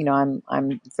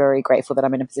 I'm very grateful that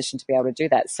I'm in a position to be able to do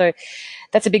that. So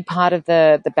that's a big part of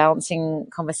the balancing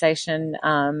conversation.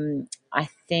 I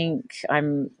think I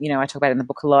talk about it in the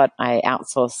book a lot. I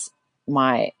outsource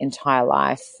my entire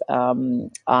life.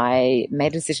 I made a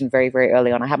decision very, very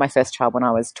early on. I had my first child when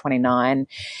I was 29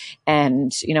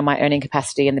 and, my earning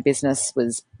capacity in the business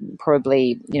was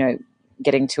probably,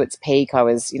 getting to its peak. I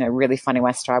was, really finding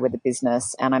my stride with the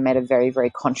business and I made a very, very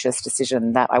conscious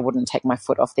decision that I wouldn't take my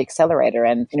foot off the accelerator.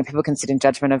 And, people can sit in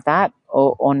judgment of that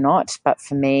or not. But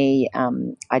for me,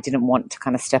 I didn't want to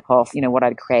kind of step off, what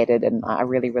I'd created. And I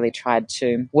really, really tried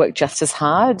to work just as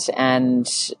hard and,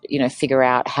 figure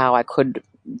out how I could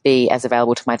be as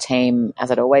available to my team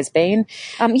as I'd always been.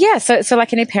 So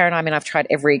like any parent, I've tried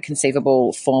every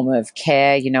conceivable form of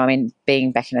care.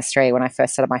 Being back in Australia when I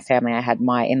first started my family, I had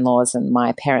my in-laws and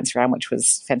my parents around, which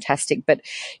was fantastic. But,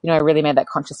 I really made that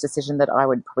conscious decision that I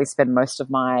would probably spend most of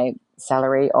my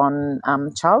salary on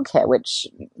childcare, which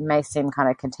may seem kind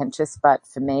of contentious, but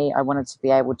for me, I wanted to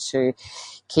be able to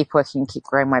keep working, keep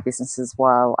growing my businesses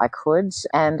while I could.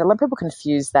 And a lot of people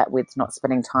confuse that with not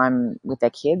spending time with their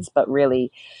kids, but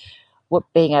really what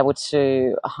being able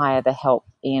to hire the help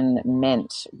in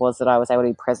meant was that I was able to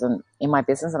be present in my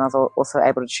business and I was also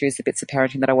able to choose the bits of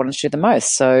parenting that I wanted to do the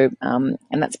most. So, and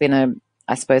that's been a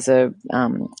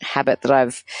habit that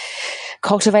I've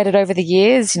cultivated over the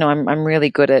years. I'm really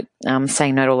good at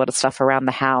saying no to a lot of stuff around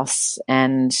the house.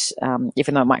 And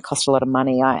even though it might cost a lot of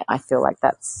money, I feel like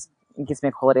it gives me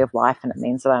a quality of life and it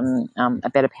means that I'm a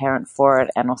better parent for it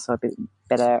and also a bit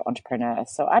better entrepreneur.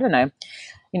 So I don't know.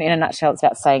 In a nutshell, it's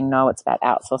about saying no. It's about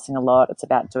outsourcing a lot. It's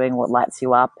about doing what lights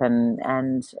you up and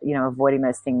avoiding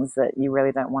those things that you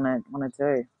really don't want to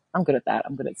do. I'm good at that.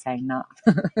 I'm good at saying no.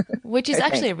 Which is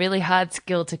actually a really hard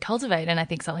skill to cultivate and I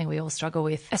think something we all struggle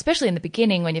with, especially in the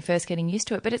beginning when you're first getting used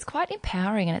to it. But it's quite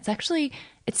empowering and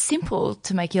it's simple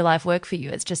to make your life work for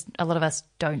you. It's just a lot of us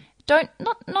don't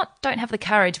have the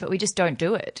courage, but we just don't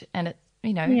do it. And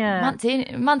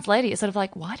months later, you're sort of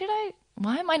like,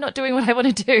 why am I not doing what I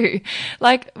want to do?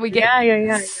 Like we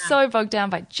get so bogged down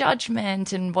by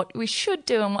judgment and what we should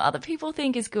do and what other people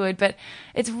think is good. But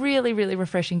it's really, really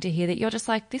refreshing to hear that you're just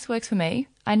like, this works for me.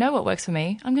 I know what works for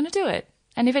me. I'm going to do it.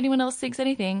 And if anyone else thinks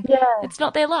anything, it's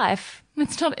not their life.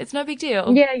 It's no big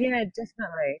deal. Yeah,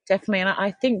 definitely. And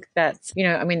I think that's,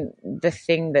 the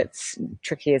thing that's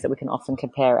tricky is that we can often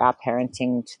compare our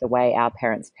parenting to the way our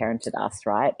parents parented us,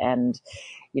 right? And,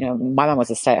 my mum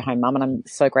was a stay-at-home mum and I'm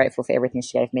so grateful for everything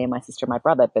she gave me and my sister and my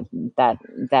brother, but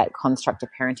that construct of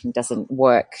parenting doesn't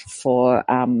work for,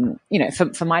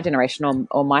 for my generation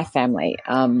or my family.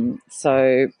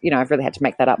 So, I've really had to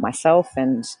make that up myself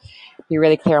and be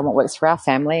really clear on what works for our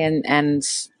family and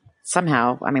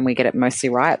somehow, we get it mostly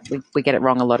right. We get it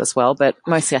wrong a lot as well, but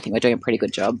mostly I think we're doing a pretty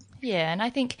good job. Yeah, and I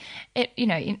think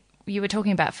you were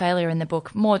talking about failure in the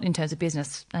book more in terms of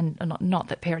business and not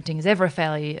that parenting is ever a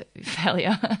failure,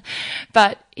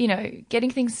 but,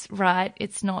 getting things right,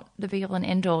 it's not the be all and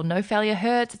end all. No failure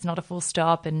hurts. It's not a full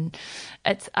stop. And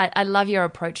I love your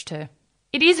approach to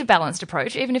it is a balanced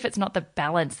approach, even if it's not the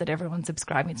balance that everyone's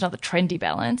subscribing. It's not the trendy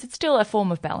balance. It's still a form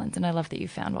of balance. And I love that you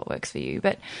found what works for you.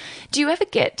 But do you ever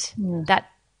get that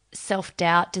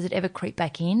self-doubt? Does it ever creep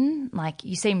back in? Like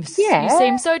you seem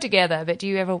so together, but do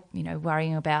you ever,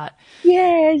 worrying about?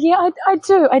 Yeah, I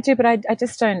do, but I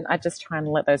just try and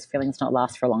let those feelings not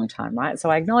last for a long time, right? So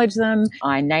I acknowledge them,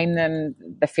 I name them.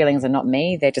 The feelings are not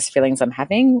me. They're just feelings I'm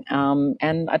having.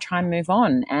 And I try and move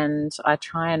on and I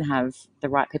try and have the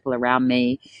right people around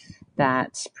me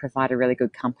that provide a really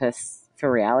good compass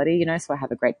for reality, so I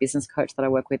have a great business coach that I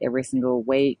work with every single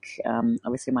week.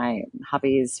 Obviously my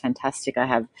hubby is fantastic. I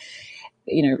have,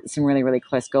 some really, really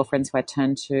close girlfriends who I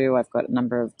turn to. I've got a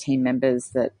number of team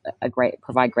members that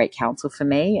provide great counsel for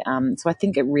me. So I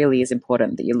think it really is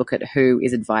important that you look at who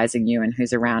is advising you and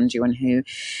who's around you and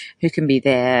who can be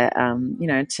there,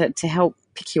 to help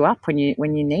pick you up when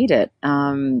you need it.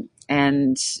 And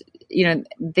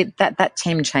that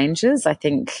team changes. I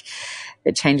think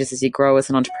it changes as you grow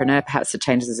as an entrepreneur. Perhaps it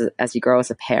changes as you grow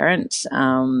as a parent.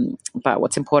 But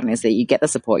what's important is that you get the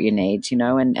support you need,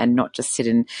 and not just sit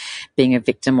in being a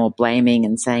victim or blaming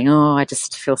and saying, oh, I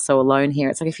just feel so alone here.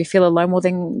 It's like, if you feel alone, well,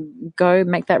 then go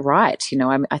make that right.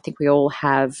 I think we all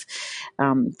have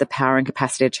the power and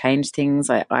capacity to change things.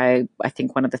 I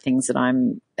think one of the things that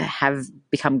have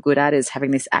become good at is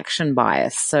having this action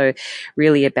bias. So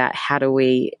really about how do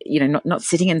we, not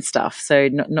sitting in stuff. So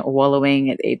not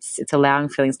wallowing. It's allowing allowing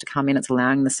feelings to come in. It's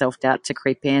allowing the self-doubt to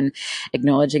creep in,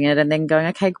 acknowledging it, and then going,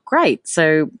 okay, great.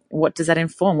 So what does that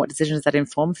inform? What decision does that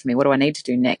inform for me? What do I need to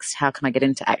do next? How can I get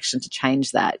into action to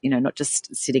change that? Not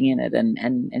just sitting in it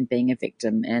and being a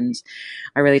victim. And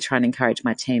I really try and encourage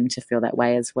my team to feel that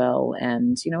way as well.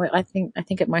 And, I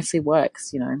think it mostly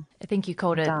works, I think you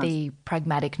called it the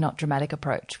pragmatic, not dramatic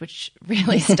approach, which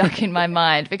really stuck in my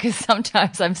mind, because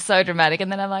sometimes I'm so dramatic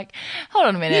and then I'm like, hold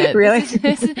on a minute. Really?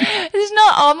 This is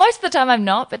not, most of the time I'm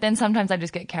not, but then sometimes I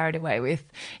just get carried away with,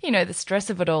 the stress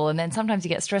of it all. And then sometimes you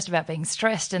get stressed about being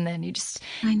stressed, and then you just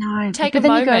take a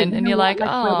moment and you're like,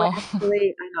 oh.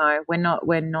 We're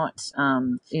not,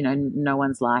 no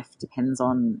one's life depends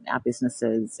on our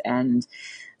businesses. And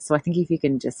so I think if you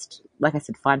can just, like I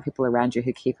said, find people around you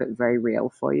who keep it very real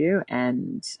for you.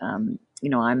 And,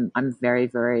 I'm very,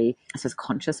 very, I suppose,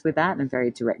 conscious with that and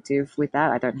very directive with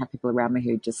that. I don't have people around me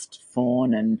who just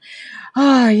fawn and,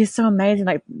 oh, you're so amazing.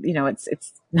 Like,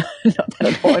 it's not that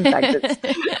at all. In fact,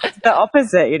 it's the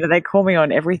opposite. They call me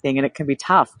on everything, and it can be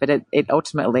tough, but it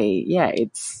ultimately,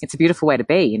 it's a beautiful way to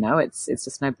be. It's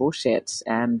just no bullshit,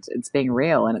 and it's being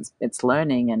real, and it's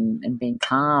learning and being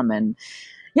calm. And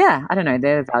yeah, I don't know.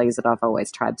 They're values that I've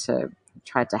always tried to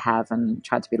have and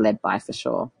tried to be led by, for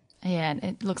sure. Yeah, and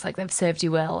it looks like they've served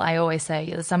you well. I always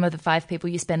say some of the 5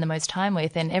 people you spend the most time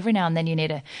with, and every now and then you need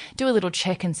to do a little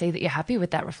check and see that you're happy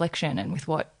with that reflection and with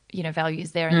what,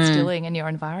 values they're instilling in your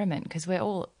environment, because we're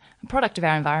all a product of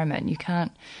our environment. You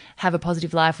can't have a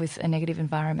positive life with a negative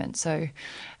environment. So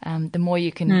the more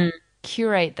you can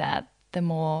curate that, the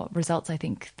more results I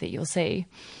think that you'll see.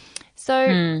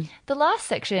 So the last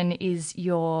section is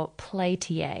your play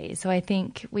TA. So I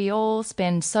think we all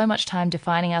spend so much time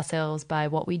defining ourselves by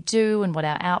what we do and what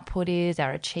our output is,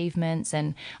 our achievements.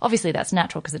 And obviously that's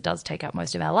natural because it does take up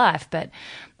most of our life. But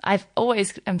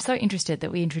I'm so interested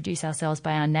that we introduce ourselves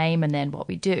by our name and then what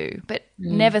we do, but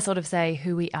never sort of say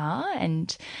who we are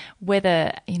and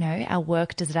whether, our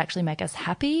work, does it actually make us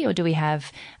happy, or do we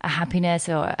have a happiness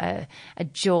or a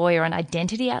joy or an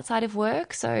identity outside of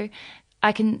work? So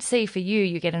I can see for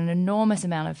you get an enormous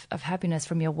amount of happiness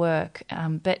from your work.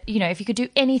 But, if you could do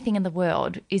anything in the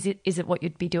world, is it what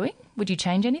you'd be doing? Would you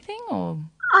change anything, or?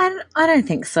 I don't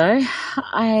think so.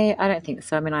 I don't think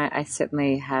so. I mean, I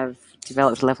certainly have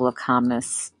developed a level of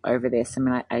calmness over this. I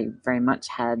mean, I very much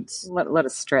had a lot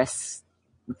of stress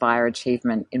via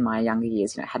achievement in my younger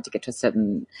years. I had to get to a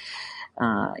certain,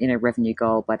 revenue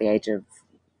goal by the age of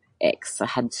X. I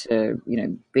had to,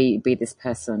 be this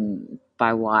person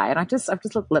by Y, and I've just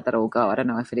let that all go. I don't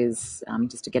know if it is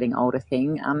just a getting older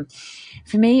thing.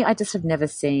 For me, I just have never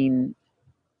seen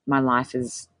my life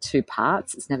as 2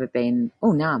 parts. It's never been,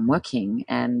 oh, now I'm working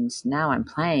and now I'm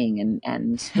playing,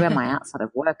 and who am I outside of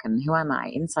work and who am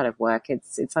I inside of work?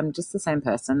 It's I'm just the same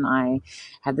person. I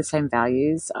have the same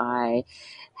values. I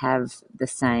have the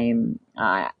same,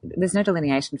 there's no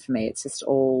delineation for me. It's just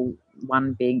all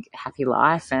one big happy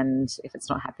life. And if it's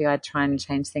not happy, I try and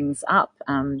change things up.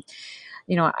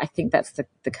 I think that's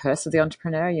the curse of the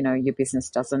entrepreneur. Your business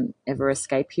doesn't ever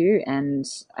escape you. And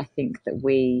I think that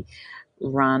we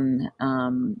run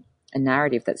a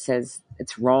narrative that says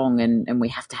it's wrong and we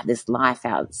have to have this life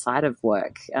outside of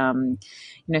work.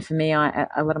 For me, a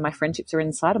lot of my friendships are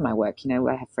inside of my work.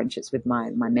 I have friendships with my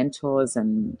mentors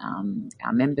and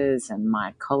our members and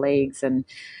my colleagues, and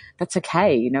that's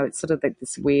okay. It's sort of like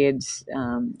this weird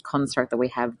construct that we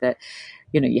have that,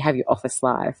 you have your office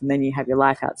life and then you have your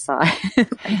life outside.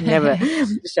 Never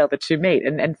shall the two meet.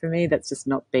 And for me, that's just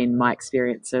not been my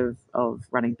experience of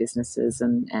running businesses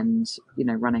and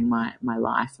running my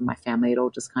life and my family. It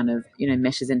all just kind of,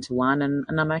 meshes into one,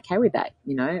 and I'm okay with that.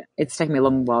 It's taken me a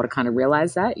long while to kind of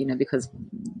realize that, because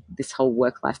this whole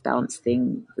work-life balance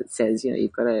thing that says,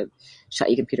 you've got to shut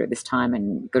your computer at this time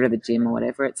and go to the gym or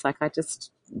whatever. It's like I just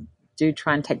do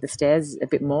try and take the stairs a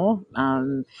bit more.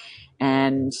 And,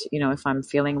 if I'm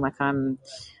feeling like I'm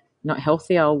not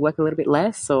healthy, I'll work a little bit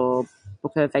less or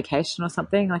book a vacation or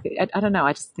something. Like, I don't know.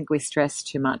 I just think we stress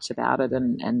too much about it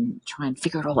and try and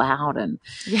figure it all out and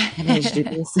manage to do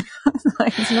this.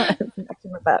 Like, it's not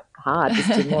actually not that hard.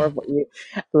 Just do more of what you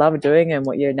love doing and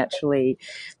what you're naturally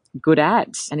good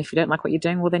at. And if you don't like what you're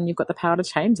doing, well, then you've got the power to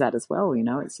change that as well.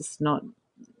 It's just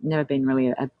never been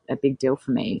really a big deal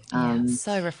for me.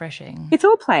 So refreshing. It's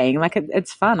all playing. Like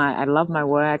it's fun. I love my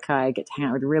work. I get to hang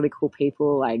out with really cool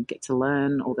people. I get to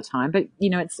learn all the time. But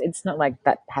it's not like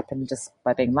that happened just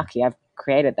by being lucky. I've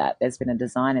created that. There's been a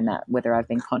design in that, whether I've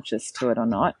been conscious to it or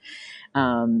not.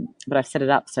 But I've set it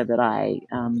up so that I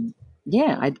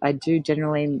do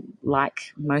generally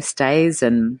like most days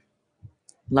and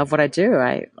love what I do.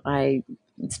 I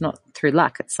it's not through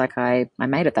luck. It's like I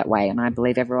made it that way, and I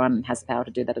believe everyone has the power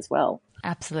to do that as well.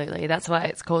 Absolutely. That's why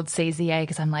it's called Seize the A,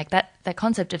 because I'm like, that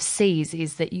concept of seize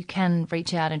is that you can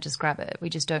reach out and just grab it. We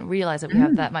just don't realize that we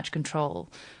have that much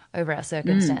control over our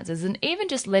circumstances. And even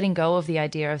just letting go of the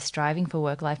idea of striving for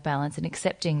work-life balance and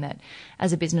accepting that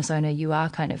as a business owner, you are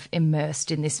kind of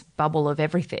immersed in this bubble of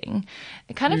everything.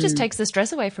 It kind of just takes the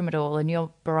stress away from it all, and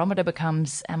your barometer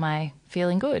becomes, am I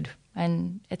feeling good?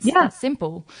 And it's that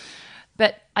simple.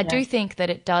 But I do think that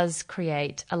it does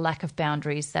create a lack of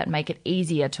boundaries that make it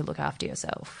easier to look after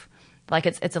yourself. Like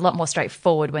it's a lot more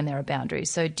straightforward when there are boundaries.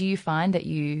 So do you find that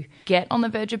you get on the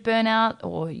verge of burnout,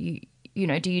 or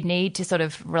do you need to sort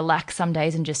of relax some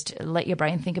days and just let your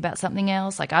brain think about something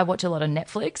else? Like I watch a lot of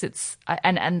Netflix.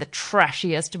 And the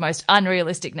trashiest, most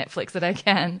unrealistic Netflix that I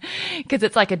can, because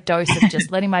it's like a dose of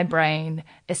just letting my brain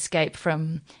escape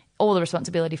from all the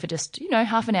responsibility for just,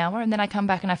 half an hour, and then I come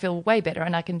back and I feel way better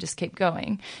and I can just keep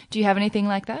going. Do you have anything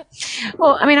like that?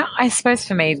 Well, I mean, I suppose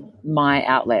for me, my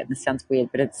outlet, and this sounds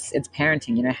weird, but it's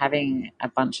parenting, having a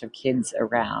bunch of kids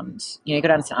around. You got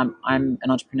to understand, I'm an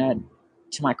entrepreneur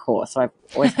to my core, so I've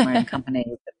always had my own company.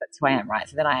 That's who I am, right?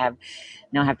 So then I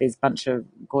have these bunch of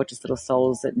gorgeous little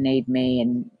souls that need me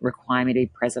and require me to be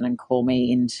present and call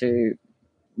me into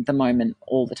the moment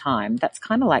all the time. That's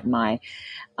kind of like my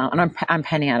and I'm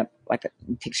painting out like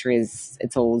the picture is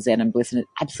it's all zen and bliss, and it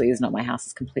absolutely is not. My house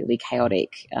is completely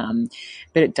chaotic,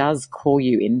 but it does call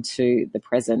you into the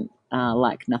present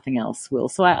like nothing else will.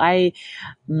 So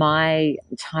my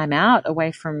time out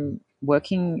away from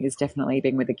working is definitely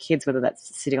being with the kids, whether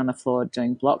that's sitting on the floor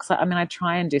doing blocks. I mean, I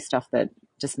try and do stuff that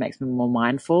just makes me more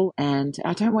mindful, and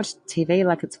I don't watch TV.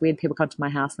 Like, it's weird, people come to my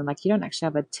house and they're like, you don't actually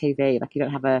have a TV, like you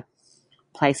don't have a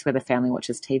place where the family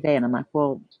watches TV. And I'm like,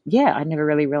 well, yeah, I never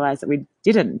really realized that we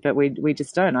didn't, but we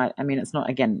just don't. I mean, it's not,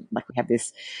 again, like we have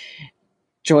this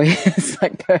joyous,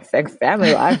 like perfect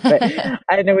family life, but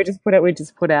I don't know, we just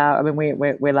put our, I mean,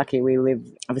 we're lucky. We live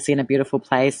obviously in a beautiful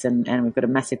place, and we've got a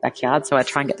massive backyard. So I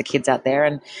try and get the kids out there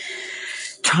and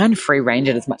try and free range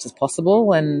it as much as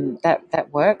possible. And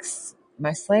that works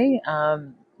mostly.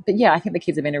 But yeah, I think the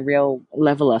kids have been a real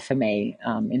leveler for me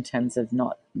in terms of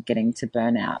not getting to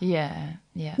burnout.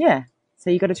 Yeah. So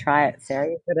you got to try it, Sarah.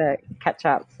 You've got to catch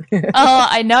up. Oh,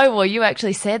 I know. Well, you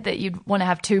actually said that you'd want to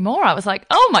have 2 more. I was like,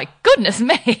 oh my goodness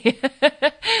me.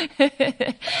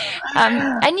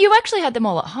 And you actually had them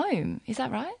all at home. Is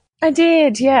that right? I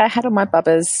did, yeah. I had all my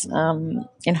bubbas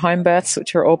in home births,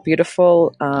 which are all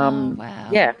beautiful. Wow.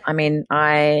 Yeah, I mean,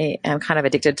 I am kind of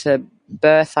addicted to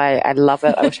birth. I love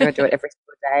it. I wish I could do it every single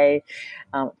day.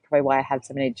 Probably why I had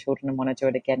so many children and want to do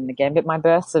it again and again. But my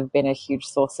births have been a huge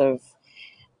source of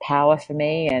power for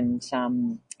me, and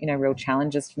real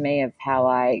challenges for me of how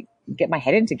I get my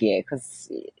head into gear,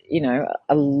 because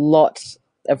a lot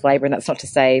of labor, and that's not to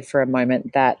say for a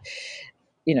moment that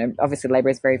obviously labor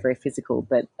is very, very physical,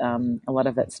 but a lot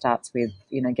of it starts with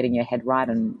getting your head right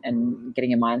and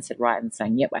getting your mindset right and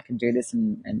saying, yep, I can do this,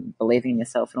 and believing in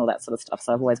yourself and all that sort of stuff.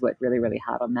 So I've always worked really, really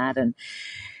hard on that. And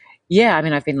yeah, I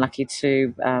mean, I've been lucky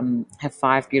to have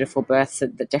 5 beautiful births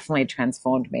that definitely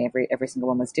transformed me. Every single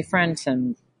one was different,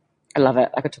 and I love it.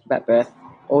 I could talk about birth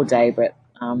all day, but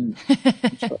I'm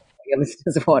sure your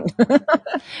listeners want.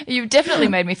 You've definitely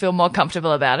made me feel more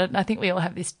comfortable about it. I think we all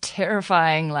have this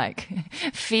terrifying,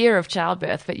 fear of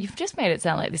childbirth, but you've just made it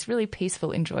sound like this really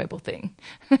peaceful, enjoyable thing.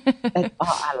 I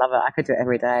love it. I could do it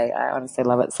every day. I honestly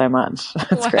love it so much.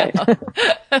 It's great.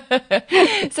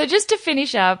 So just to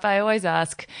finish up, I always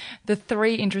ask the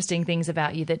 3 interesting things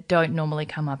about you that don't normally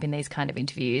come up in these kind of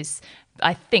interviews.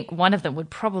 I think one of them would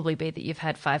probably be that you've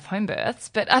had 5 home births,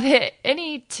 but are there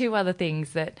any 2 other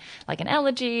things that, like an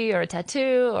allergy or a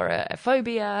tattoo or a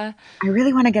phobia? I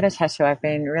really want to get a tattoo. I've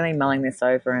been really mulling this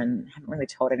over and haven't really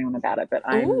told anyone about it, but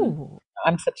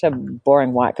I'm such a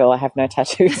boring white girl. I have no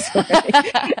tattoos or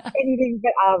anything,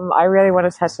 but I really want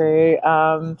a tattoo.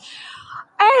 I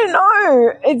don't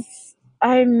know.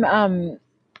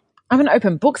 I'm an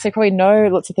open book, so you probably know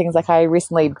lots of things. Like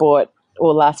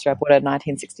last year I bought a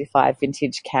 1965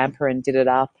 vintage camper and did it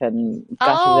up and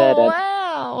gutted it. And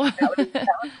wow. that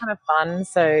was kind of fun.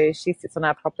 So she sits on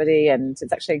our property, and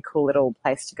it's actually a cool little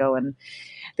place to go, and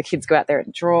the kids go out there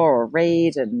and draw or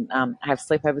read, and I have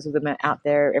sleepovers with them out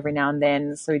there every now and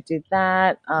then. So we did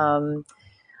that. I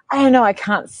don't know. I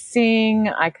can't sing.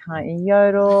 I can't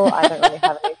yodel. I don't really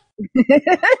have any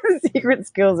secret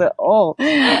skills at all.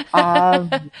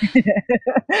 I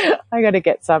got to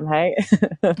get some, hey?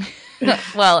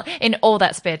 Well, in all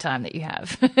that spare time that you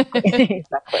have. Exactly.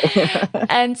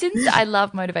 And since I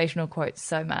love motivational quotes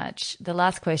so much, the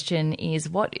last question is,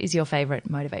 what is your favorite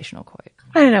motivational quote?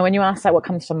 I don't know. When you ask that, what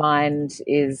comes to mind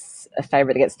is a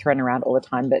favorite that gets thrown around all the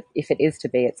time. But if it is to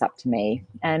be, it's up to me.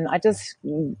 And I just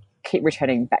keep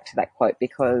returning back to that quote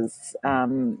because,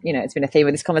 it's been a theme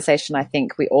of this conversation. I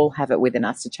think we all have it within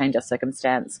us to change our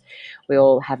circumstance. We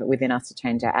all have it within us to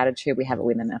change our attitude. We have it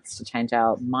within us to change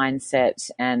our mindset.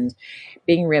 And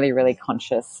being really, really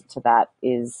conscious to that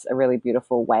is a really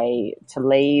beautiful way to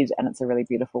lead, and it's a really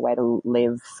beautiful way to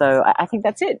live. So I think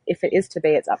that's it. If it is to be,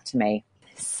 it's up to me.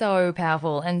 So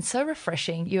powerful and so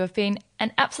refreshing. You have been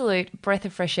an absolute breath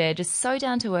of fresh air, just so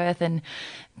down to earth and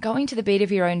going to the beat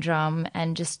of your own drum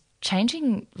and just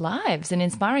changing lives and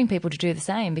inspiring people to do the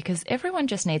same, because everyone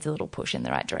just needs a little push in the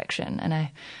right direction.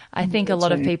 And I think a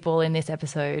lot of people in this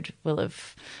episode will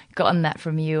have gotten that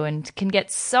from you and can get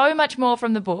so much more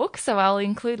from the book. So I'll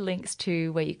include links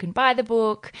to where you can buy the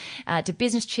book, to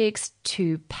Business Chicks,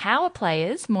 to Power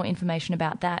Players, more information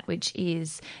about that, which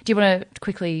is, do you want to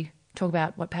quickly talk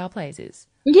about what Power Players is?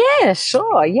 Yeah,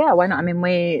 sure. Yeah, why not? I mean,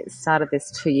 we started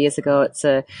this 2 years ago. It's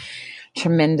a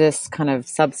tremendous kind of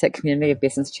subset community of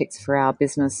Business Chicks for our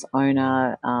business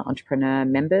owner, entrepreneur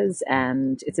members.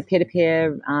 And it's a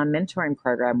peer-to-peer mentoring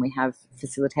program. We have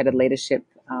facilitated leadership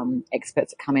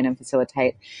experts that come in and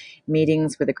facilitate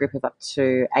meetings with a group of up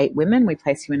to 8 women. We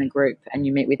place you in a group and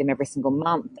you meet with them every single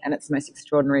month. And it's the most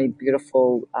extraordinary,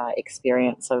 beautiful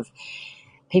experience of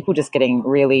people just getting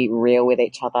really real with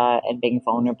each other and being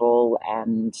vulnerable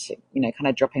and, kind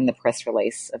of dropping the press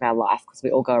release of our life, because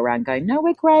we all go around going, no,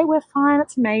 we're great, we're fine,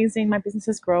 it's amazing, my business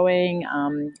is growing.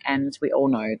 And we all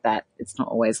know that it's not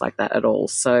always like that at all.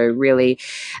 So really,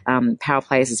 Power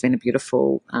Players has been a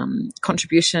beautiful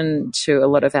contribution to a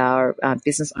lot of our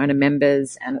business owner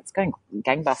members, and it's going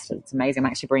gangbusters. It's amazing.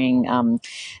 I'm actually bringing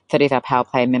 30 of our Power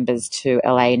Player members to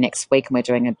LA next week, and we're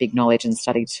doing a big knowledge and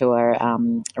study tour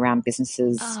around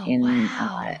businesses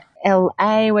LA.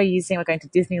 We're going to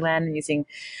Disneyland and using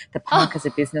the park as a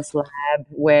business lab.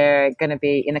 We're going to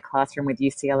be in a classroom with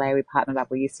UCLA. We partnered up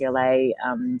with UCLA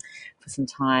for some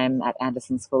time at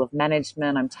Anderson School of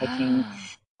Management. I'm taking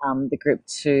the group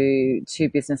to 2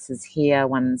 businesses here.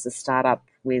 One's a startup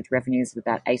with revenues of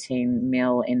about 18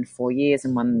 mil in 4 years,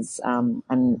 and one's a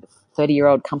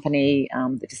 30-year-old company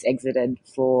that just exited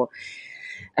for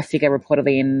a figure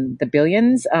reportedly in the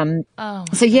billions.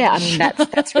 So yeah, I mean,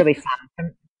 that's really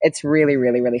fun. It's really,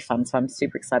 really, really fun. So I'm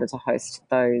super excited to host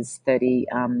those 30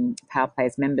 Power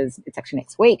Players members. It's actually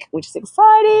next week, which is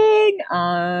exciting.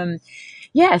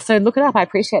 Yeah, so look it up. I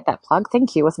appreciate that plug.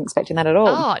 Thank you. Wasn't expecting that at all.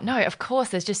 Oh, no, of course.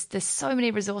 There's so many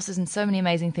resources and so many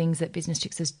amazing things that Business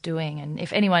Chicks is doing. And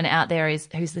if anyone out there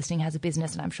who's listening has a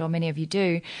business, and I'm sure many of you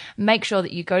do, make sure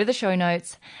that you go to the show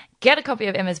notes, get a copy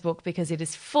of Emma's book because it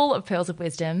is full of pearls of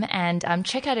wisdom, and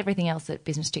check out everything else that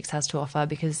Business Chicks has to offer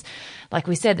because, like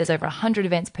we said, there's over 100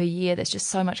 events per year. There's just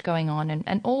so much going on,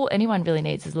 and all anyone really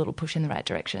needs is a little push in the right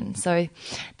direction. So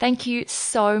thank you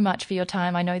so much for your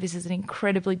time. I know this is an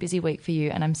incredibly busy week for you,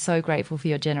 and I'm so grateful for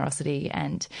your generosity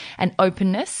and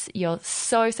openness. You're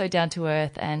so down to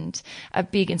earth and a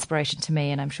big inspiration to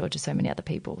me, and I'm sure to so many other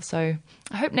people. So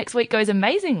I hope next week goes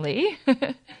amazingly.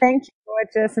 Thank you.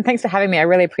 Gorgeous. And thanks for having me. I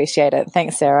really appreciate it.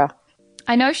 Thanks, Sarah.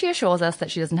 I know she assures us that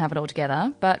she doesn't have it all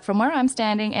together, but from where I'm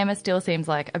standing, Emma still seems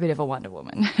like a bit of a Wonder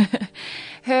Woman.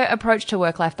 Her approach to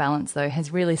work-life balance, though,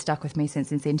 has really stuck with me since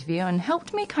this interview and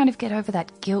helped me kind of get over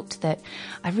that guilt that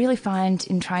I really find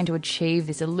in trying to achieve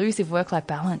this elusive work-life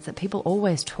balance that people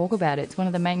always talk about. It's one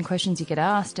of the main questions you get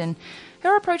asked, and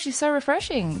her approach is so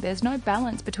refreshing. There's no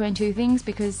balance between two things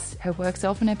because her work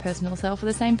self and her personal self are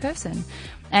the same person.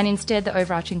 And instead, the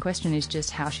overarching question is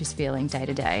just how she's feeling day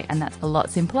to day. And that's a lot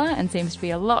simpler and seems to be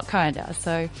a lot kinder.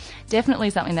 So definitely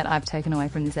something that I've taken away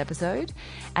from this episode.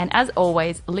 And as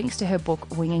always, links to her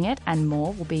book, Winging It, and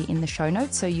more will be in the show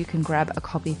notes so you can grab a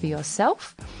copy for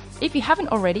yourself. If you haven't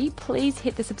already, please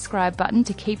hit the subscribe button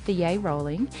to keep the yay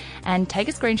rolling and take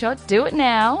a screenshot, do it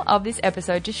now, of this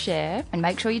episode to share, and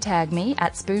make sure you tag me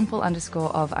at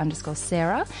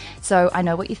spoonful_of_Sarah so I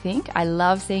know what you think. I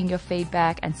love seeing your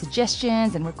feedback and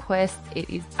suggestions and requests. It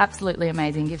is absolutely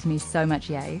amazing. It gives me so much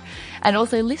yay. And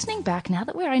also listening back now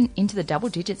that we're into the double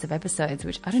digits of episodes,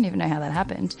 which I don't even know how that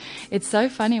happened. It's so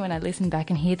funny when I listen back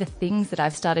and hear the things that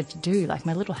I've started to do, like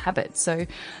my little habits. So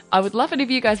I would love it if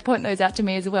you guys point those out to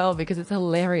me as well, well because it's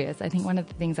hilarious. I think one of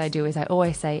the things I do is I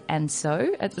always say, and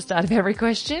so, at the start of every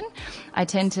question. I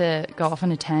tend to go off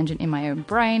on a tangent in my own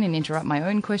brain and interrupt my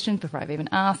own questions before I've even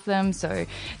asked them. So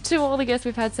to all the guests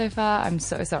we've had so far, I'm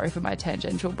so sorry for my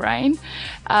tangential brain.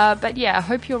 But yeah, I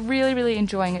hope you're really, really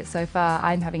enjoying it so far.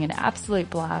 I'm having an absolute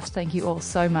blast. Thank you all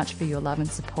so much for your love and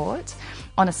support.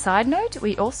 On a side note,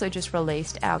 we also just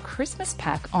released our Christmas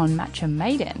pack on Matcha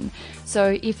Maiden.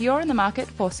 So if you're in the market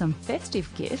for some festive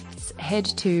gifts, head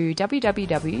to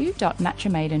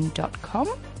www.matchamaiden.com.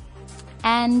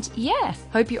 And yeah,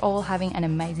 hope you're all having an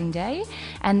amazing day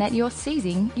and that you're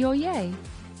seizing your yay.